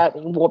talking about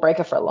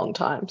Warbreaker for a long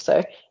time,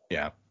 so.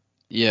 Yeah.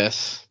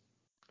 Yes.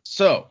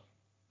 So.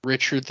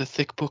 Richard the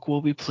Thick Book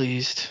will be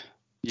pleased.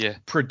 Yeah.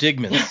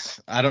 Predicments.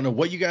 I don't know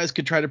what you guys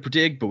could try to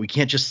predict, but we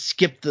can't just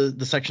skip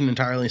the section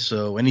entirely.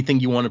 So anything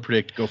you want to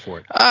predict, go for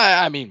it.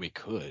 I mean, we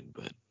could,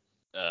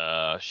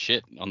 but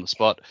shit, on the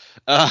spot.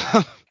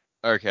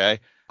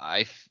 Okay.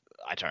 I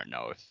don't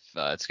know if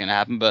it's gonna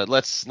happen, but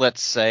let's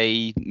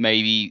say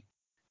maybe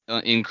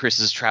in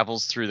Chris's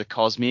travels through the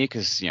Cosmere,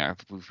 because we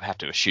have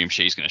to assume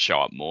she's gonna show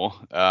up more.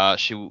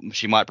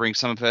 She might bring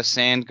some of her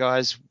sand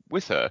guys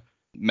with her.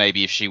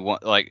 Maybe if she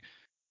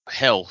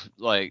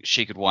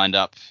she could wind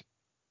up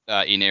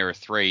in Era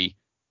 3,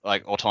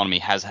 like Autonomy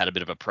has had a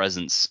bit of a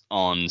presence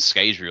on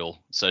Scadrial,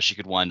 so she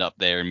could wind up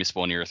there in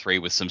Mistborn Era 3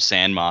 with some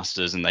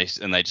Sandmasters, and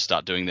they just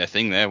start doing their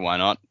thing there. Why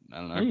not? I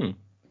don't know.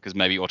 Because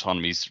maybe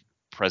Autonomy's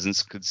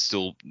presence could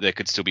still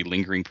be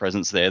lingering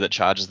presence there that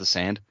charges the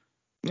sand.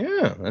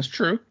 Yeah, that's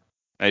true.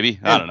 Maybe.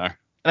 I don't know.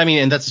 I mean,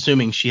 and that's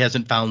assuming she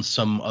hasn't found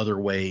some other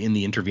way in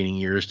the intervening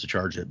years to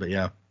charge it, but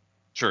yeah.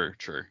 True.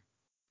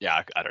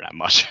 Yeah, I don't have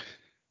much.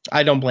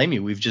 I don't blame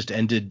you. We've just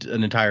ended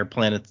an entire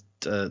planet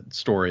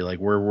story. Like,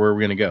 where are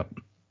we going to go?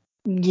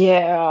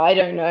 Yeah, I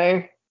don't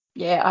know.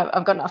 Yeah,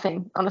 I've got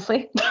nothing,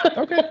 honestly.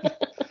 Okay,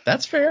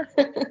 that's fair.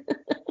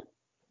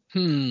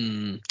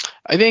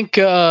 I think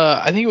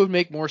it would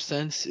make more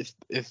sense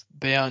if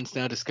Baon's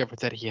now discovered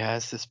that he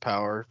has this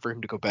power for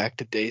him to go back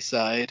to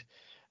Dayside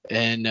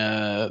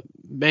and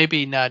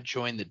maybe not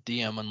join the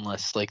DM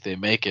unless they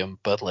make him,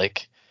 but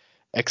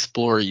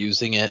explore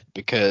using it,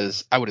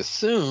 because I would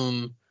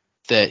assume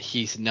that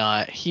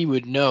he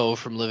would know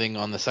from living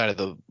on the side of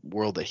the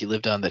world that he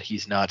lived on that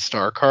he's not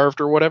star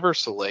carved or whatever.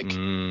 So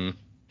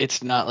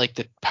it's not like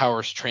the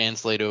powers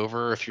translate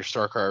over. If you're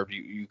star carved,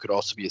 you could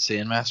also be a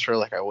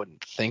Sandmaster. I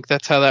wouldn't think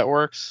that's how that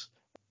works.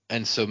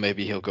 And so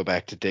maybe he'll go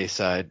back to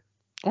Dayside,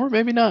 or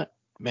maybe not.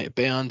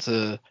 Baon's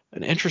an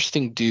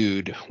interesting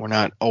dude. We're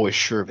not always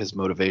sure of his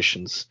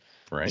motivations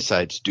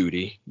besides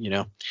duty,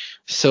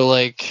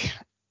 So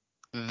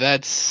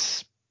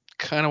that's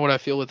kind of what I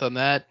feel with on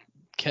that.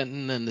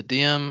 Kenton and the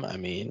DM, I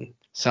mean,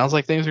 sounds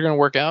like things are going to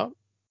work out.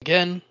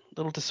 Again, a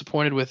little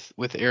disappointed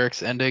with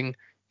Eric's ending.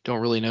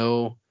 Don't really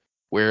know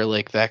where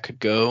like that could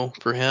go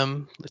for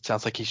him. It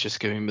sounds like he's just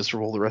going to be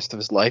miserable the rest of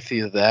his life.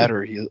 Either that,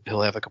 or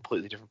he'll have a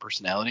completely different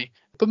personality.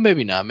 But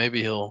maybe not.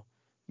 Maybe he'll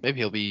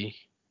be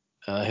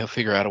he'll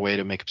figure out a way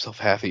to make himself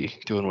happy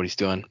doing what he's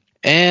doing.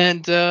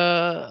 And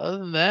other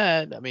than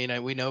that, I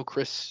mean, we know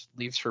Chris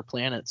leaves for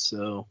planets,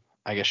 so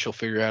I guess she'll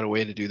figure out a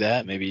way to do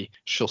that. Maybe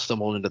she'll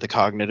stumble into the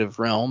cognitive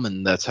realm,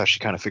 and that's how she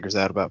kind of figures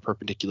out about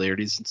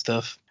perpendicularities and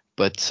stuff.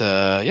 But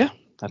yeah,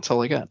 that's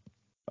all I got.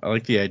 I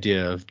like the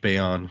idea of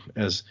Bayon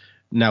as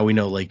now we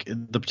know like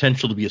the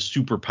potential to be a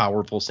super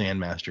powerful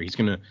Sandmaster. He's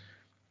gonna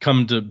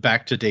come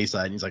back to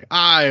Dayside and he's like,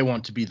 I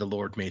want to be the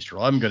Lord Maester.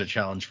 I'm gonna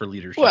challenge for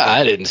leadership. Well,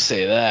 I didn't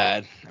say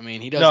that. I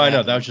mean, he doesn't. No, I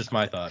know that was just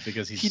my thought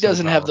because he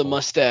doesn't have the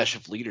mustache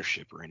of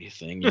leadership or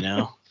anything, you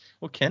know.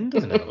 Well, Ken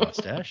doesn't have a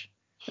mustache.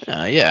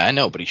 Yeah, I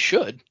know, but he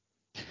should.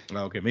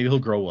 Okay, maybe he'll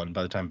grow one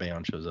by the time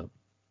Bayon shows up.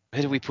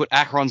 Where do we put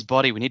Acheron's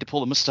body? We need to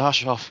pull the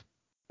mustache off.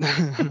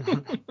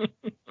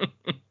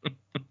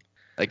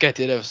 That guy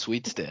did have a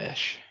sweet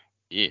stash.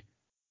 Yeah.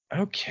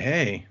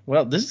 Okay.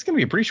 Well, this is going to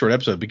be a pretty short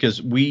episode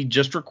because we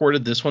just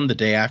recorded this one the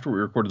day after we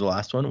recorded the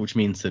last one, which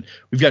means that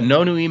we've got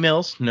no new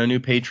emails, no new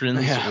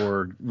patrons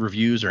or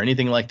reviews or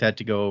anything like that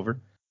to go over.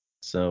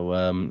 So,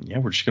 yeah,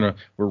 we're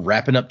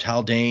wrapping up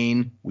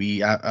Taldane.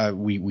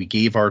 We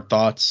gave our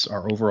thoughts,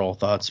 our overall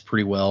thoughts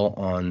pretty well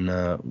on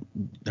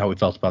how we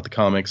felt about the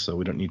comics, so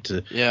we don't need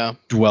to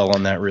dwell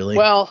on that really.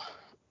 Well,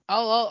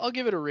 I'll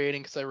give it a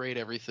rating because I rate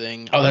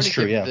everything. Oh, that's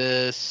true.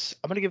 Yeah.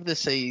 I'm gonna give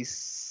this a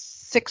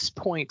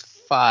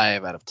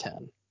 6.5 out of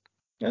 10.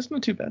 That's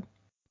not too bad.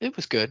 It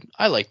was good.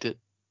 I liked it,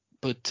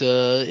 but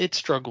it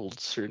struggled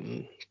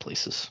certain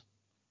places.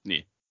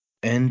 Yeah.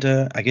 And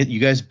I get you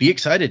guys be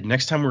excited.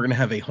 Next time we're going to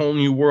have a whole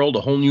new world,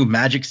 a whole new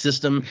magic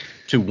system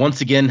to once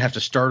again have to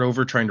start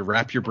over trying to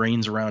wrap your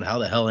brains around how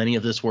the hell any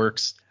of this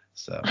works.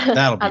 So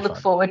that'll be I look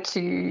forward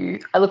to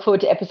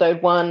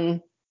episode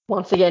 1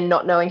 once again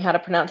not knowing how to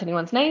pronounce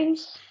anyone's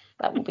names.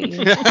 That will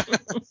be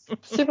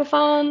super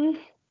fun.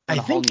 A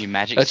whole new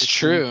magic That's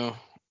system. true.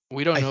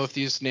 We don't know if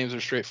these names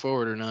are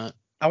straightforward or not.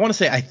 I want to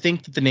say I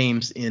think that the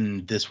names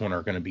in this one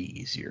are going to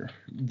be easier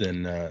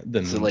than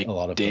like a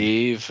lot of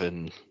Dave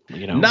them.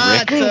 And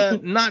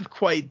Rick. Not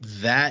quite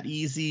that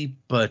easy,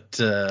 but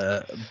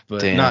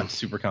not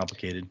super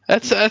complicated.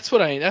 That's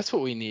what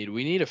we need.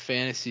 We need a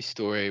fantasy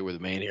story where the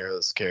main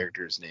hero's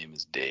character's name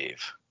is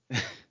Dave.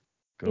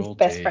 Good His old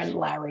best Dave. friend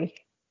Larry.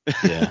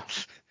 Yeah.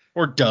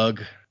 Or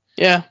Doug.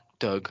 Yeah,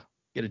 Doug.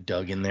 Get a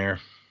Doug in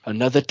there.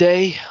 Another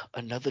day,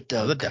 another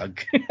Doug.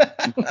 Doug.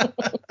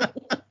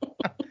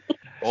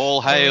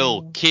 All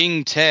hail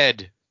King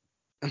Ted.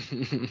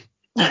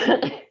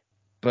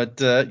 But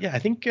yeah, I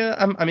think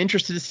I'm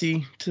interested to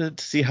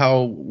see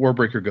how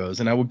Warbreaker goes,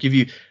 and I will give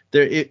you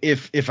there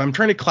if I'm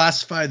trying to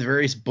classify the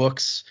various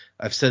books.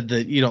 I've said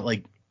that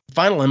like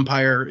Final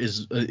Empire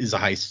is a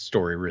heist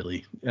story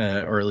really,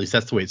 or at least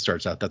that's the way it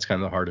starts out. That's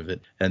kind of the heart of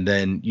it. And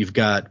then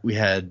we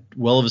had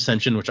Well of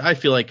Ascension, which I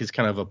feel like is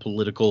kind of a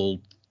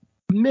political,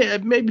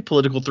 maybe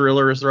political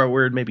thriller is the right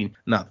word, maybe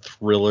not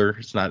thriller.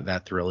 It's not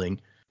that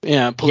thrilling.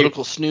 Yeah,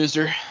 political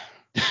snoozer.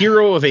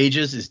 Hero of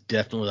Ages is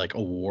definitely like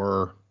a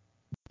war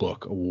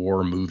book, a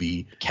war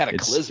movie.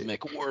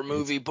 Cataclysmic war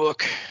movie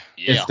book.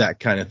 Yeah. It's that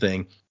kind of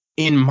thing.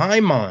 In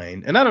my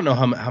mind, and I don't know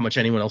how much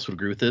anyone else would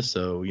agree with this,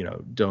 so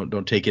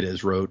don't take it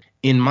as rote.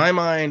 In my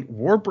mind,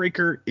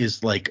 Warbreaker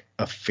is like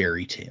a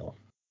fairy tale.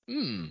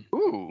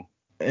 Ooh.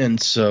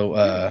 And so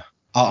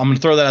I'm going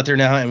to throw that out there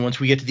now, and once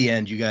we get to the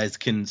end, you guys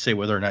can say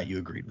whether or not you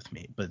agreed with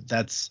me. But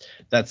that's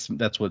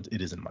what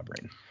it is in my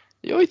brain.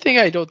 The only thing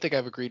I don't think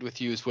I've agreed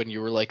with you is when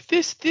you were like,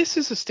 this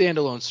is a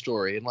standalone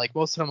story. And like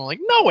most of the time I'm like,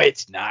 no,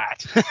 it's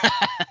not.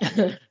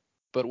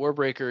 But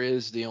Warbreaker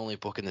is the only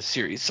book in the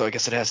series, so I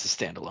guess it has to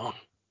stand alone.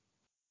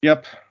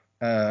 Yep.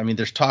 I mean,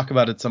 there's talk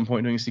about at some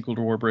point doing a sequel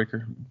to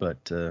Warbreaker,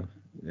 but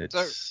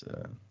it's...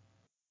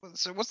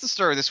 So what's the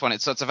story of this one?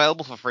 It's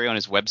available for free on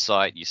his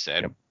website, you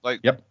said.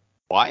 Yep.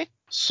 Why?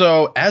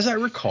 So, as I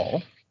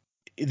recall,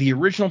 the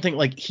original thing,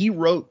 like, he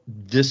wrote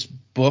this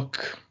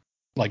book...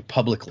 like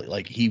publicly,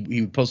 like he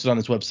would post it on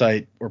his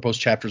website or post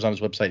chapters on his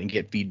website and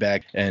get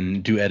feedback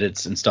and do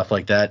edits and stuff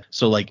like that.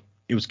 So like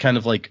it was kind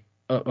of like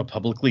a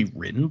publicly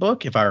written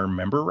book, if I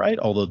remember right,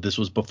 although this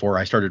was before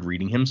I started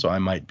reading him, so I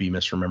might be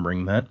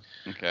misremembering that.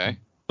 Okay.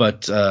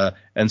 But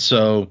and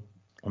so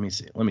let me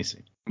see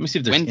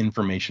if there's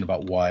information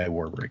about why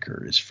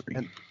Warbreaker is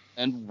free.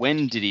 And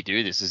when did he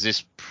do this? Is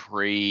this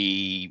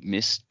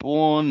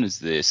pre-Mistborn? Is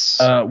this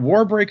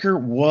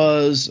Warbreaker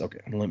was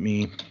let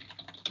me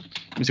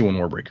see when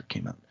Warbreaker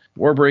came out.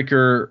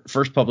 Warbreaker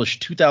first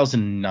published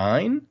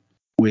 2009,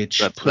 which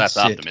that's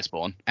after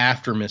Mistborn.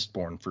 After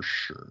Mistborn, for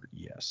sure,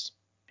 yes.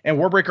 And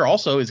Warbreaker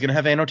also is going to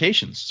have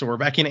annotations, so we're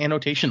back in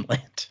annotation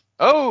land.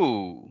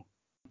 Oh!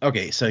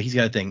 Okay, so he's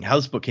got a thing. How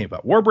this book came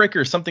about.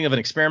 Warbreaker is something of an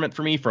experiment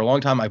for me. For a long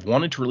time, I've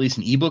wanted to release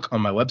an ebook on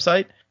my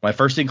website. My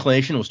first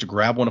inclination was to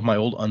grab one of my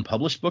old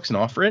unpublished books and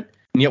offer it.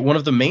 And yet one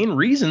of the main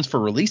reasons for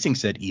releasing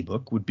said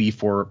ebook would be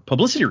for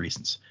publicity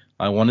reasons.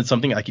 I wanted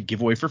something I could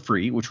give away for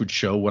free, which would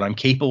show what I'm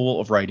capable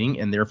of writing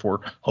and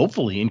therefore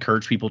hopefully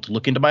encourage people to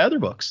look into my other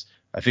books.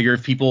 I figure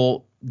if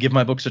people give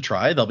my books a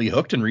try, they'll be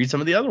hooked and read some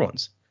of the other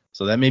ones.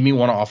 So that made me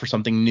want to offer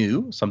something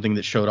new, something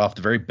that showed off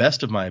the very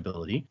best of my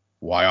ability.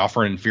 Why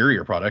offer an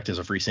inferior product as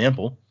a free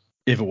sample?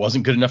 If it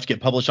wasn't good enough to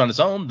get published on its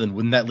own, then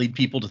wouldn't that lead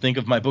people to think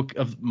of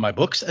my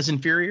books as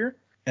inferior?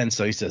 And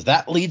so he says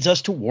that leads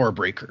us to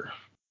Warbreaker,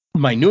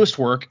 my newest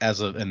work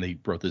and they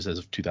wrote this as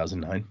of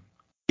 2009.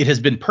 It has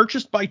been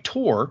purchased by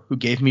Tor, who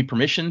gave me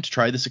permission to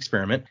try this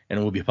experiment, and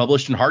it will be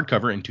published in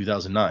hardcover in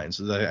 2009.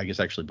 So I guess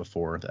actually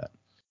before that.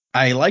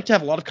 I like to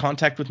have a lot of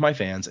contact with my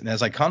fans, and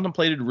as I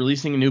contemplated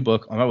releasing a new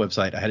book on my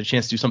website, I had a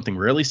chance to do something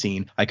rarely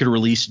seen. I could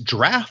release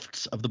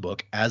drafts of the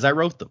book as I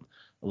wrote them,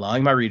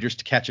 allowing my readers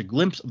to catch a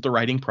glimpse of the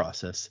writing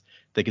process.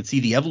 They could see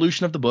the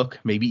evolution of the book,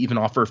 maybe even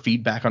offer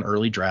feedback on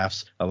early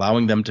drafts,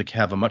 allowing them to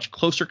have a much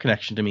closer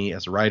connection to me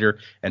as a writer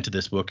and to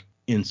this book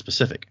in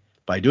specific.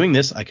 By doing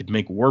this, I could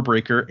make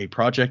Warbreaker a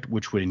project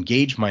which would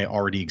engage my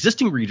already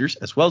existing readers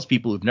as well as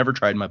people who've never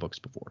tried my books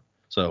before.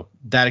 So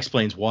that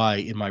explains why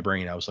in my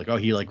brain I was like, oh,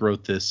 he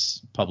wrote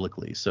this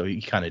publicly. So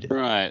he kind of did.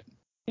 Right.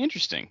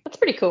 Interesting. That's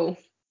pretty cool.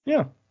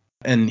 Yeah.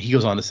 And he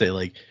goes on to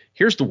say,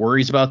 here's the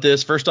worries about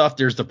this. First off,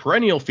 there's the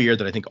perennial fear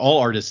that I think all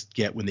artists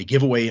get when they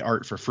give away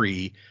art for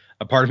free.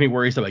 A part of me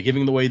worries that by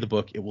giving away the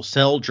book, it will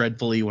sell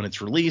dreadfully when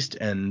it's released,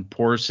 and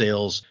poor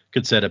sales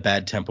could set a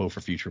bad tempo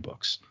for future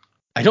books.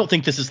 I don't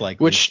think this is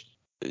likely.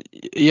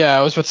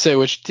 I was about to say,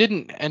 which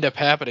didn't end up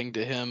happening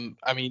to him.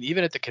 I mean,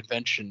 even at the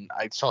convention,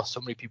 I saw so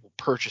many people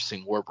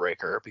purchasing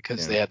Warbreaker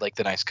because they had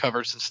the nice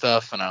covers and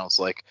stuff, and I was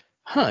like,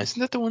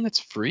 isn't that the one that's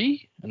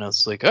free? And I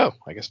was like, oh,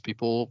 I guess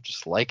people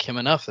just like him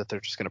enough that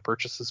they're just going to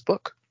purchase this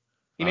book.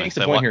 He makes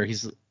the point here.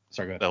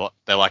 Sorry, go ahead.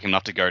 They like him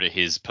enough to go to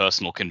his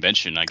personal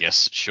convention, I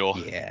guess. Sure.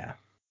 Yeah.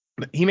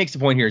 But he makes the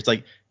point here. It's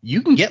like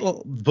you can get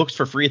books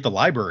for free at the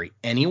library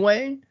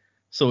anyway.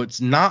 So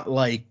it's not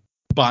like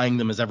buying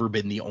them has ever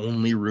been the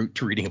only route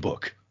to reading a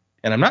book.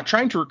 And I'm not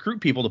trying to recruit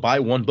people to buy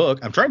one book.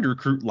 I'm trying to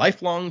recruit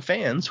lifelong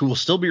fans who will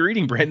still be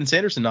reading Brandon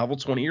Sanderson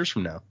novels 20 years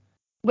from now.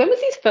 When was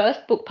his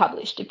first book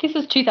published? If this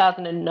was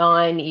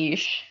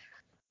 2009-ish.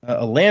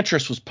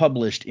 Elantris was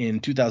published in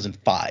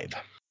 2005.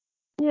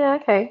 Yeah,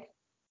 okay.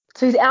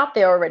 So he's out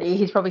there already.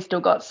 He's probably still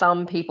got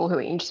some people who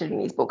are interested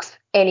in his books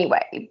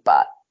anyway,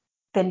 but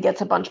then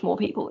gets a bunch more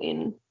people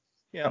in.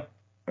 Yeah.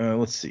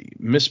 Let's see.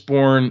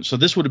 Mistborn. So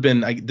this would have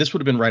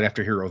been right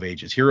after Hero of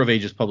Ages. Hero of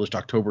Ages published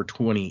October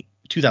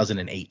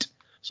 2008.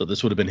 So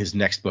this would have been his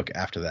next book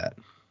after that.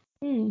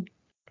 When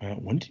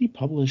did he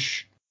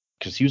publish?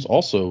 Because he was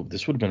also,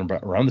 this would have been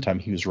around the time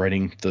he was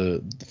writing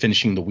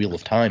finishing the Wheel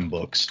of Time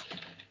books.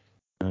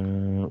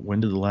 When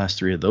did the last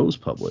three of those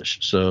publish?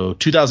 So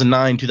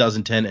 2009,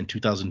 2010, and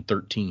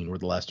 2013 were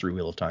the last three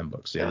Wheel of Time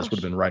books. Yeah, this would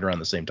have been right around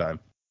the same time.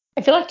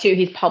 I feel like, too,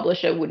 his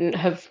publisher wouldn't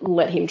have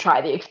let him try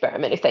the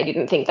experiment if they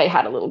didn't think they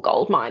had a little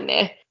gold mine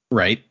there.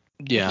 Right.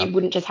 Yeah. You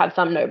wouldn't just have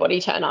some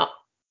nobody turn up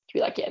to be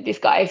like, yeah, this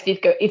guy,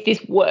 if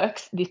this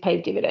works, this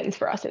pays dividends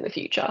for us in the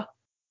future.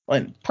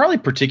 And probably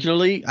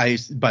particularly,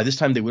 by this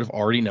time they would have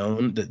already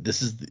known that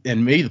this is,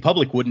 and maybe the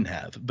public wouldn't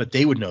have, but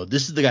they would know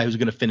this is the guy who's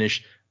going to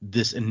finish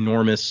this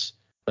enormous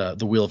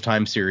the Wheel of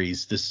Time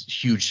series, this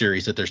huge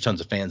series that there's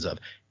tons of fans of.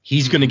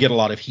 He's going to get a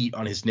lot of heat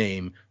on his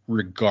name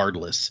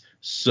regardless.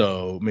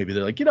 So maybe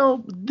they're like,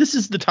 this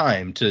is the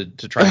time to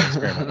try an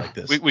experiment like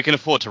this. We can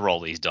afford to roll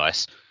these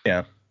dice.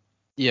 Yeah.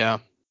 Yeah.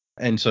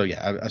 And so,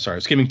 I'm sorry, I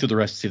was skimming through the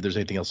rest to see if there's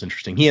anything else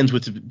interesting. He ends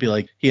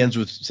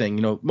with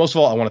saying, most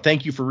of all, I want to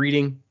thank you for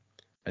reading.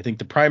 I think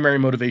the primary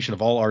motivation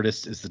of all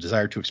artists is the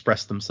desire to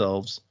express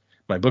themselves.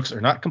 My books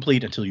are not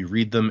complete until you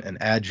read them and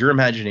add your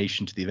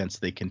imagination to the events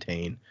they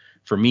contain.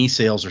 For me,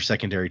 sales are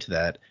secondary to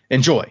that.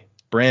 Enjoy.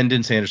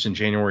 Brandon Sanderson,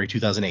 January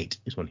 2008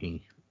 is when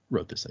he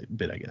wrote this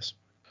bit, I guess.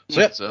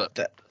 So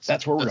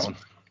that's where we're going.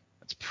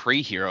 That's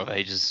pre-Hero of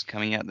Ages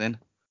coming out then.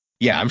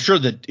 Yeah, I'm sure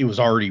that it was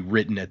already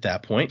written at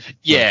that point.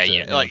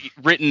 Yeah, like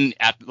written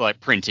at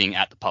printing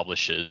at the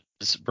publishers,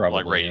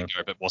 probably ready to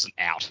go, but wasn't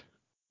out.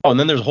 Oh, and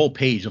then there's a whole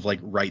page of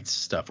rights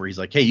stuff where he's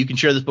like, hey, you can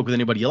share this book with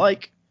anybody you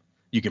like.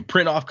 You can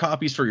print off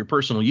copies for your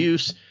personal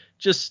use.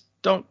 Just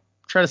don't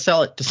try to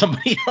sell it to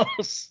somebody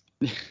else.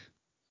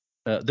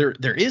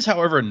 There is,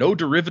 however, no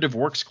derivative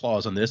works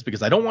clause on this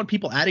because I don't want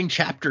people adding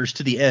chapters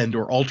to the end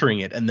or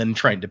altering it and then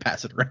trying to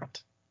pass it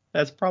around.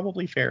 That's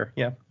probably fair.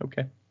 Yeah.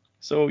 Okay.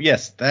 So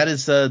yes, that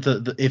is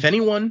if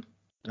anyone,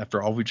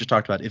 after all we just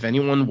talked about, if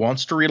anyone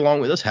wants to read along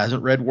with us,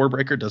 hasn't read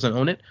Warbreaker, doesn't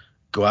own it,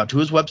 go out to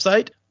his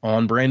website.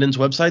 On Brandon's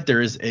website,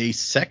 there is a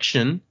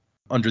section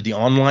under the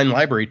online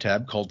library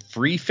tab called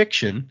Free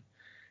Fiction,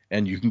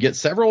 and you can get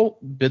several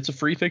bits of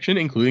free fiction,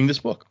 including this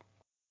book.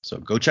 So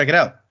go check it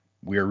out.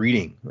 We are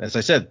reading, as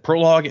I said,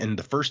 prologue and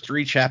the first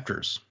 3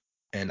 chapters.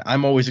 And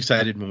I'm always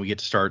excited when we get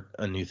to start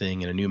a new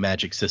thing and a new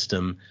magic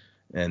system.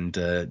 And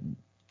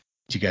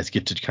you guys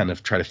get to kind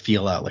of try to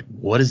feel out,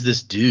 what does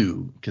this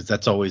do? Because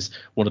that's always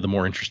one of the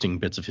more interesting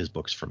bits of his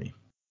books for me.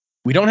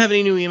 We don't have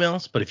any new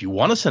emails, but if you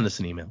want to send us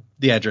an email,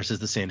 the address is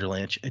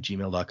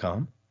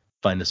thesanderlanche@gmail.com.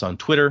 Find us on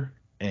Twitter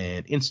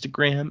and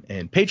Instagram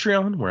and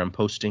Patreon, where I'm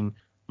posting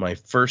my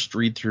first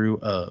read-through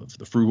of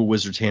The Frugal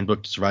Wizard's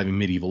Handbook to Surviving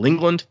Medieval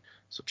England.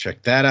 So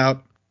check that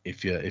out.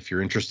 if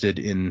you're interested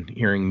in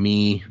hearing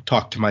me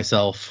talk to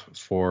myself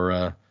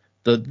for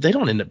they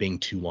don't end up being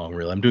too long,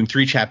 really. I'm doing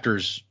 3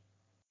 chapters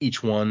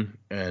each one,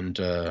 and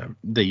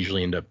they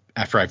usually end up,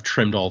 after I've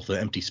trimmed all the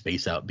empty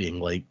space out, being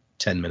like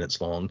 10 minutes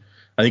long.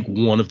 I think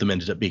one of them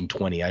ended up being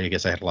 20. I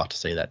guess I had a lot to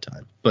say that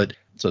time. But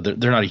so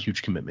they're not a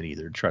huge commitment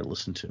either to try to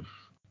listen to.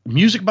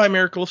 Music by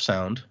Miracle of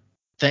Sound.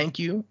 Thank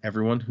you,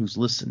 everyone who's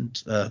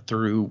listened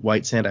through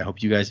White Sand. I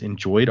hope you guys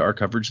enjoyed our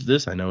coverage of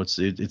this. I know it's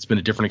been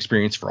a different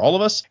experience for all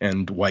of us,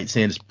 and White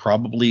Sand is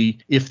probably,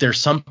 if there's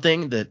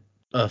something that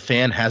a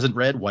fan hasn't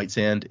read, White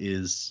Sand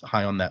is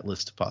high on that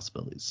list of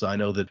possibilities. So I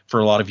know that for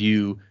a lot of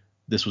you,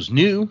 this was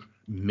new.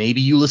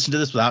 Maybe you listened to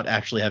this without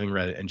actually having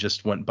read it and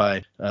just went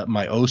by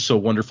my oh so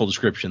wonderful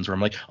descriptions where I'm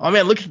like, oh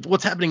man, look at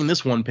what's happening in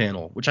this one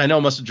panel, which I know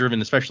must have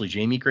driven especially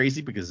Jamie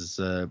crazy because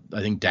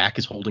I think Dak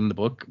is holding the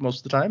book most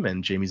of the time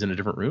and Jamie's in a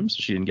different room, so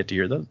she didn't get to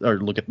hear that or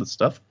look at the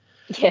stuff.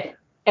 Yeah,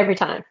 every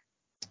time.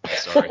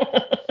 Sorry.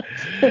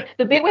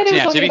 The bit where they were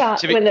talking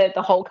about when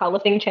the whole color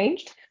thing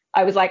changed,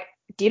 I was like,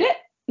 did it?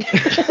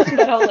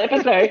 That whole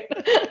episode.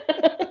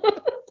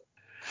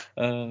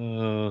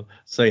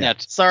 So yeah,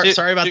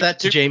 sorry about that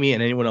to Jamie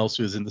and anyone else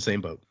who is in the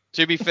same boat.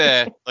 To be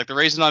fair, like the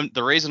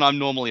reason I'm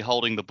normally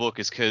holding the book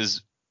is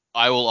because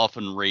I will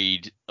often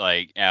read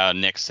like our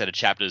next set of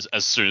chapters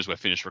as soon as we're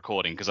finished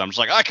recording, because I'm just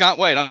like, I can't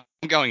wait, I'm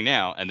going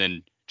now, and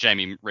then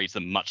Jamie reads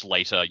them much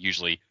later,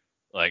 usually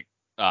like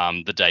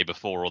the day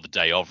before or the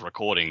day of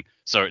recording,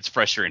 so it's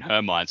fresher in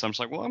her mind. So I'm just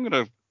like, well, I'm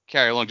gonna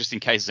carry along just in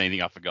case there's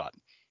anything I forgot.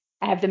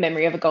 I have the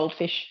memory of a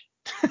goldfish.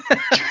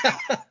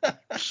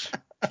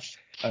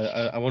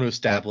 I want to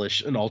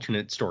establish an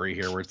alternate story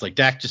here where it's like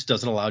Dak just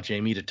doesn't allow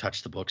Jamie to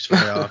touch the books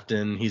very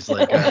often. He's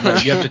like, no,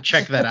 you have to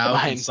check that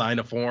out and sign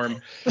a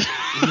form.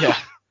 Yeah.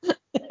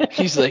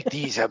 He's like,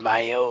 these are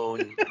my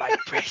own, my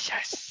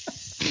precious.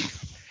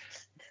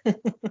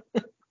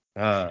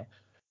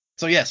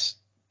 So yes,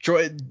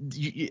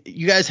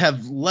 you guys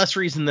have less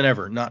reason than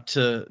ever not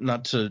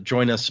to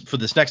join us for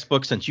this next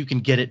book, since you can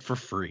get it for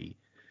free.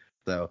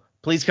 So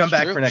please come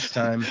back for next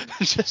time.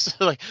 Just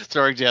like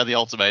throwing down the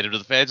ultimatum to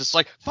the fans. It's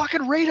like,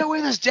 fucking read it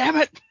with us, damn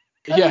it.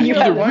 Yeah, you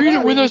either read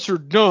it with us or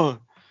no.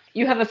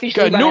 You have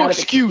officially got no out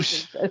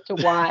excuse of as to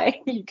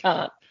why you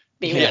can't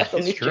be with us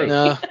on this journey.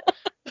 No.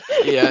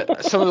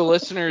 Yeah, some of the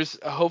listeners,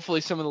 hopefully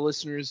some of the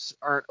listeners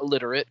aren't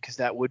illiterate, because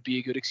that would be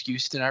a good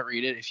excuse to not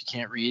read it. If you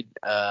can't read,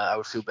 I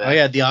would feel bad. Oh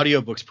yeah, the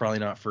audiobook's probably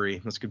not free.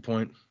 That's a good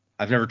point.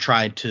 I've never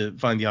tried to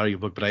find the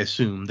audiobook, but I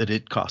assume that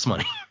it costs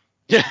money.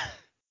 Yeah.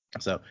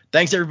 So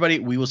thanks, everybody.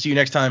 We will see you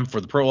next time for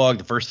the prologue,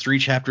 the first 3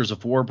 chapters of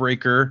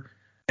Warbreaker.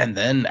 And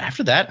then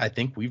after that, I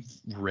think we've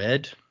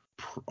read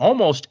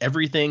almost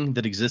everything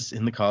that exists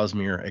in the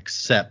Cosmere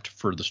except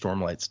for the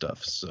Stormlight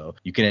stuff. So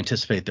you can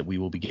anticipate that we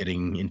will be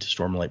getting into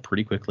Stormlight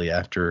pretty quickly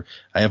after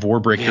I have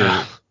Warbreaker.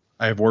 Yeah.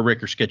 I have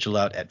Warbreaker scheduled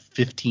out at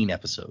 15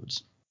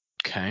 episodes.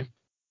 Okay.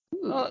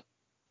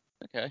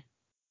 Okay.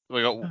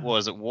 We got, what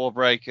was it,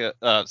 Warbreaker?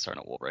 Sorry,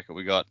 not Warbreaker.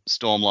 We got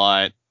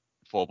Stormlight,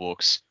 4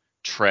 books,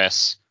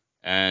 Tress.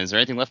 And is there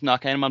anything left in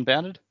Arcanum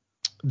Unbounded?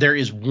 There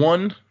is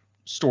one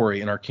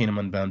story in Arcanum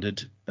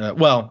Unbounded.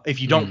 Well,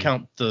 if you don't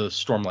count the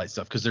Stormlight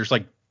stuff, because there's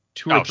like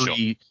 2 or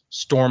 3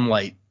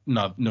 Stormlight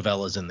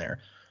novellas in there.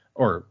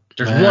 Or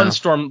there's one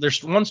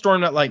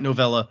Stormlight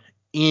novella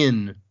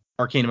in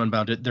Arcanum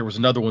Unbounded. There was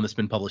another one that's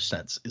been published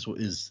since,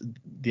 is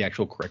the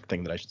actual correct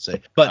thing that I should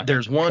say. But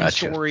there's one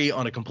story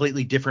on a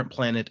completely different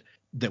planet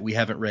that we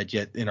haven't read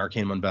yet in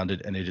Arcanum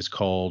Unbounded, and it is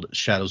called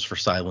Shadows for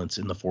Silence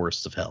in the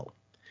Forests of Hell.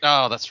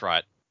 Oh, that's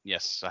right.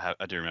 Yes,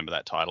 I do remember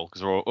that title,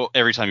 because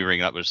every time you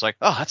bring it up, we're just like,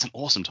 oh, that's an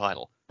awesome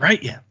title.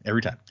 Right, yeah,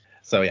 every time.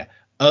 So, yeah.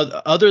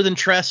 Other than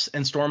Tress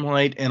and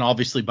Stormlight, and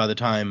obviously by the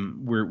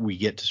time we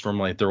get to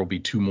Stormlight, there will be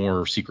 2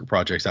 more secret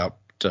projects out,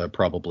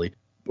 probably,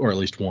 or at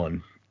least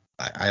 1.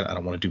 I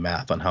don't want to do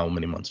math on how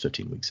many months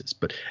 15 weeks is.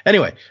 But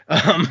anyway,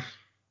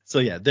 so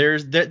yeah,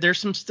 there's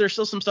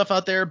still some stuff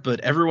out there,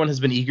 but everyone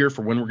has been eager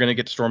for when we're going to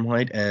get to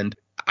Stormlight, and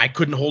I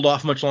couldn't hold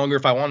off much longer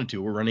if I wanted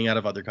to. We're running out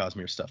of other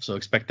Cosmere stuff, so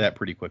expect that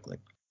pretty quickly.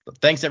 So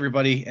thanks,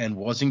 everybody, and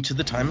wasing to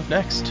the time of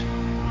next.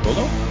 Hold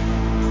on.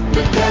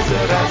 The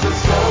desert has a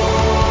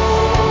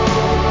soul.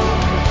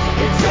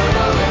 It's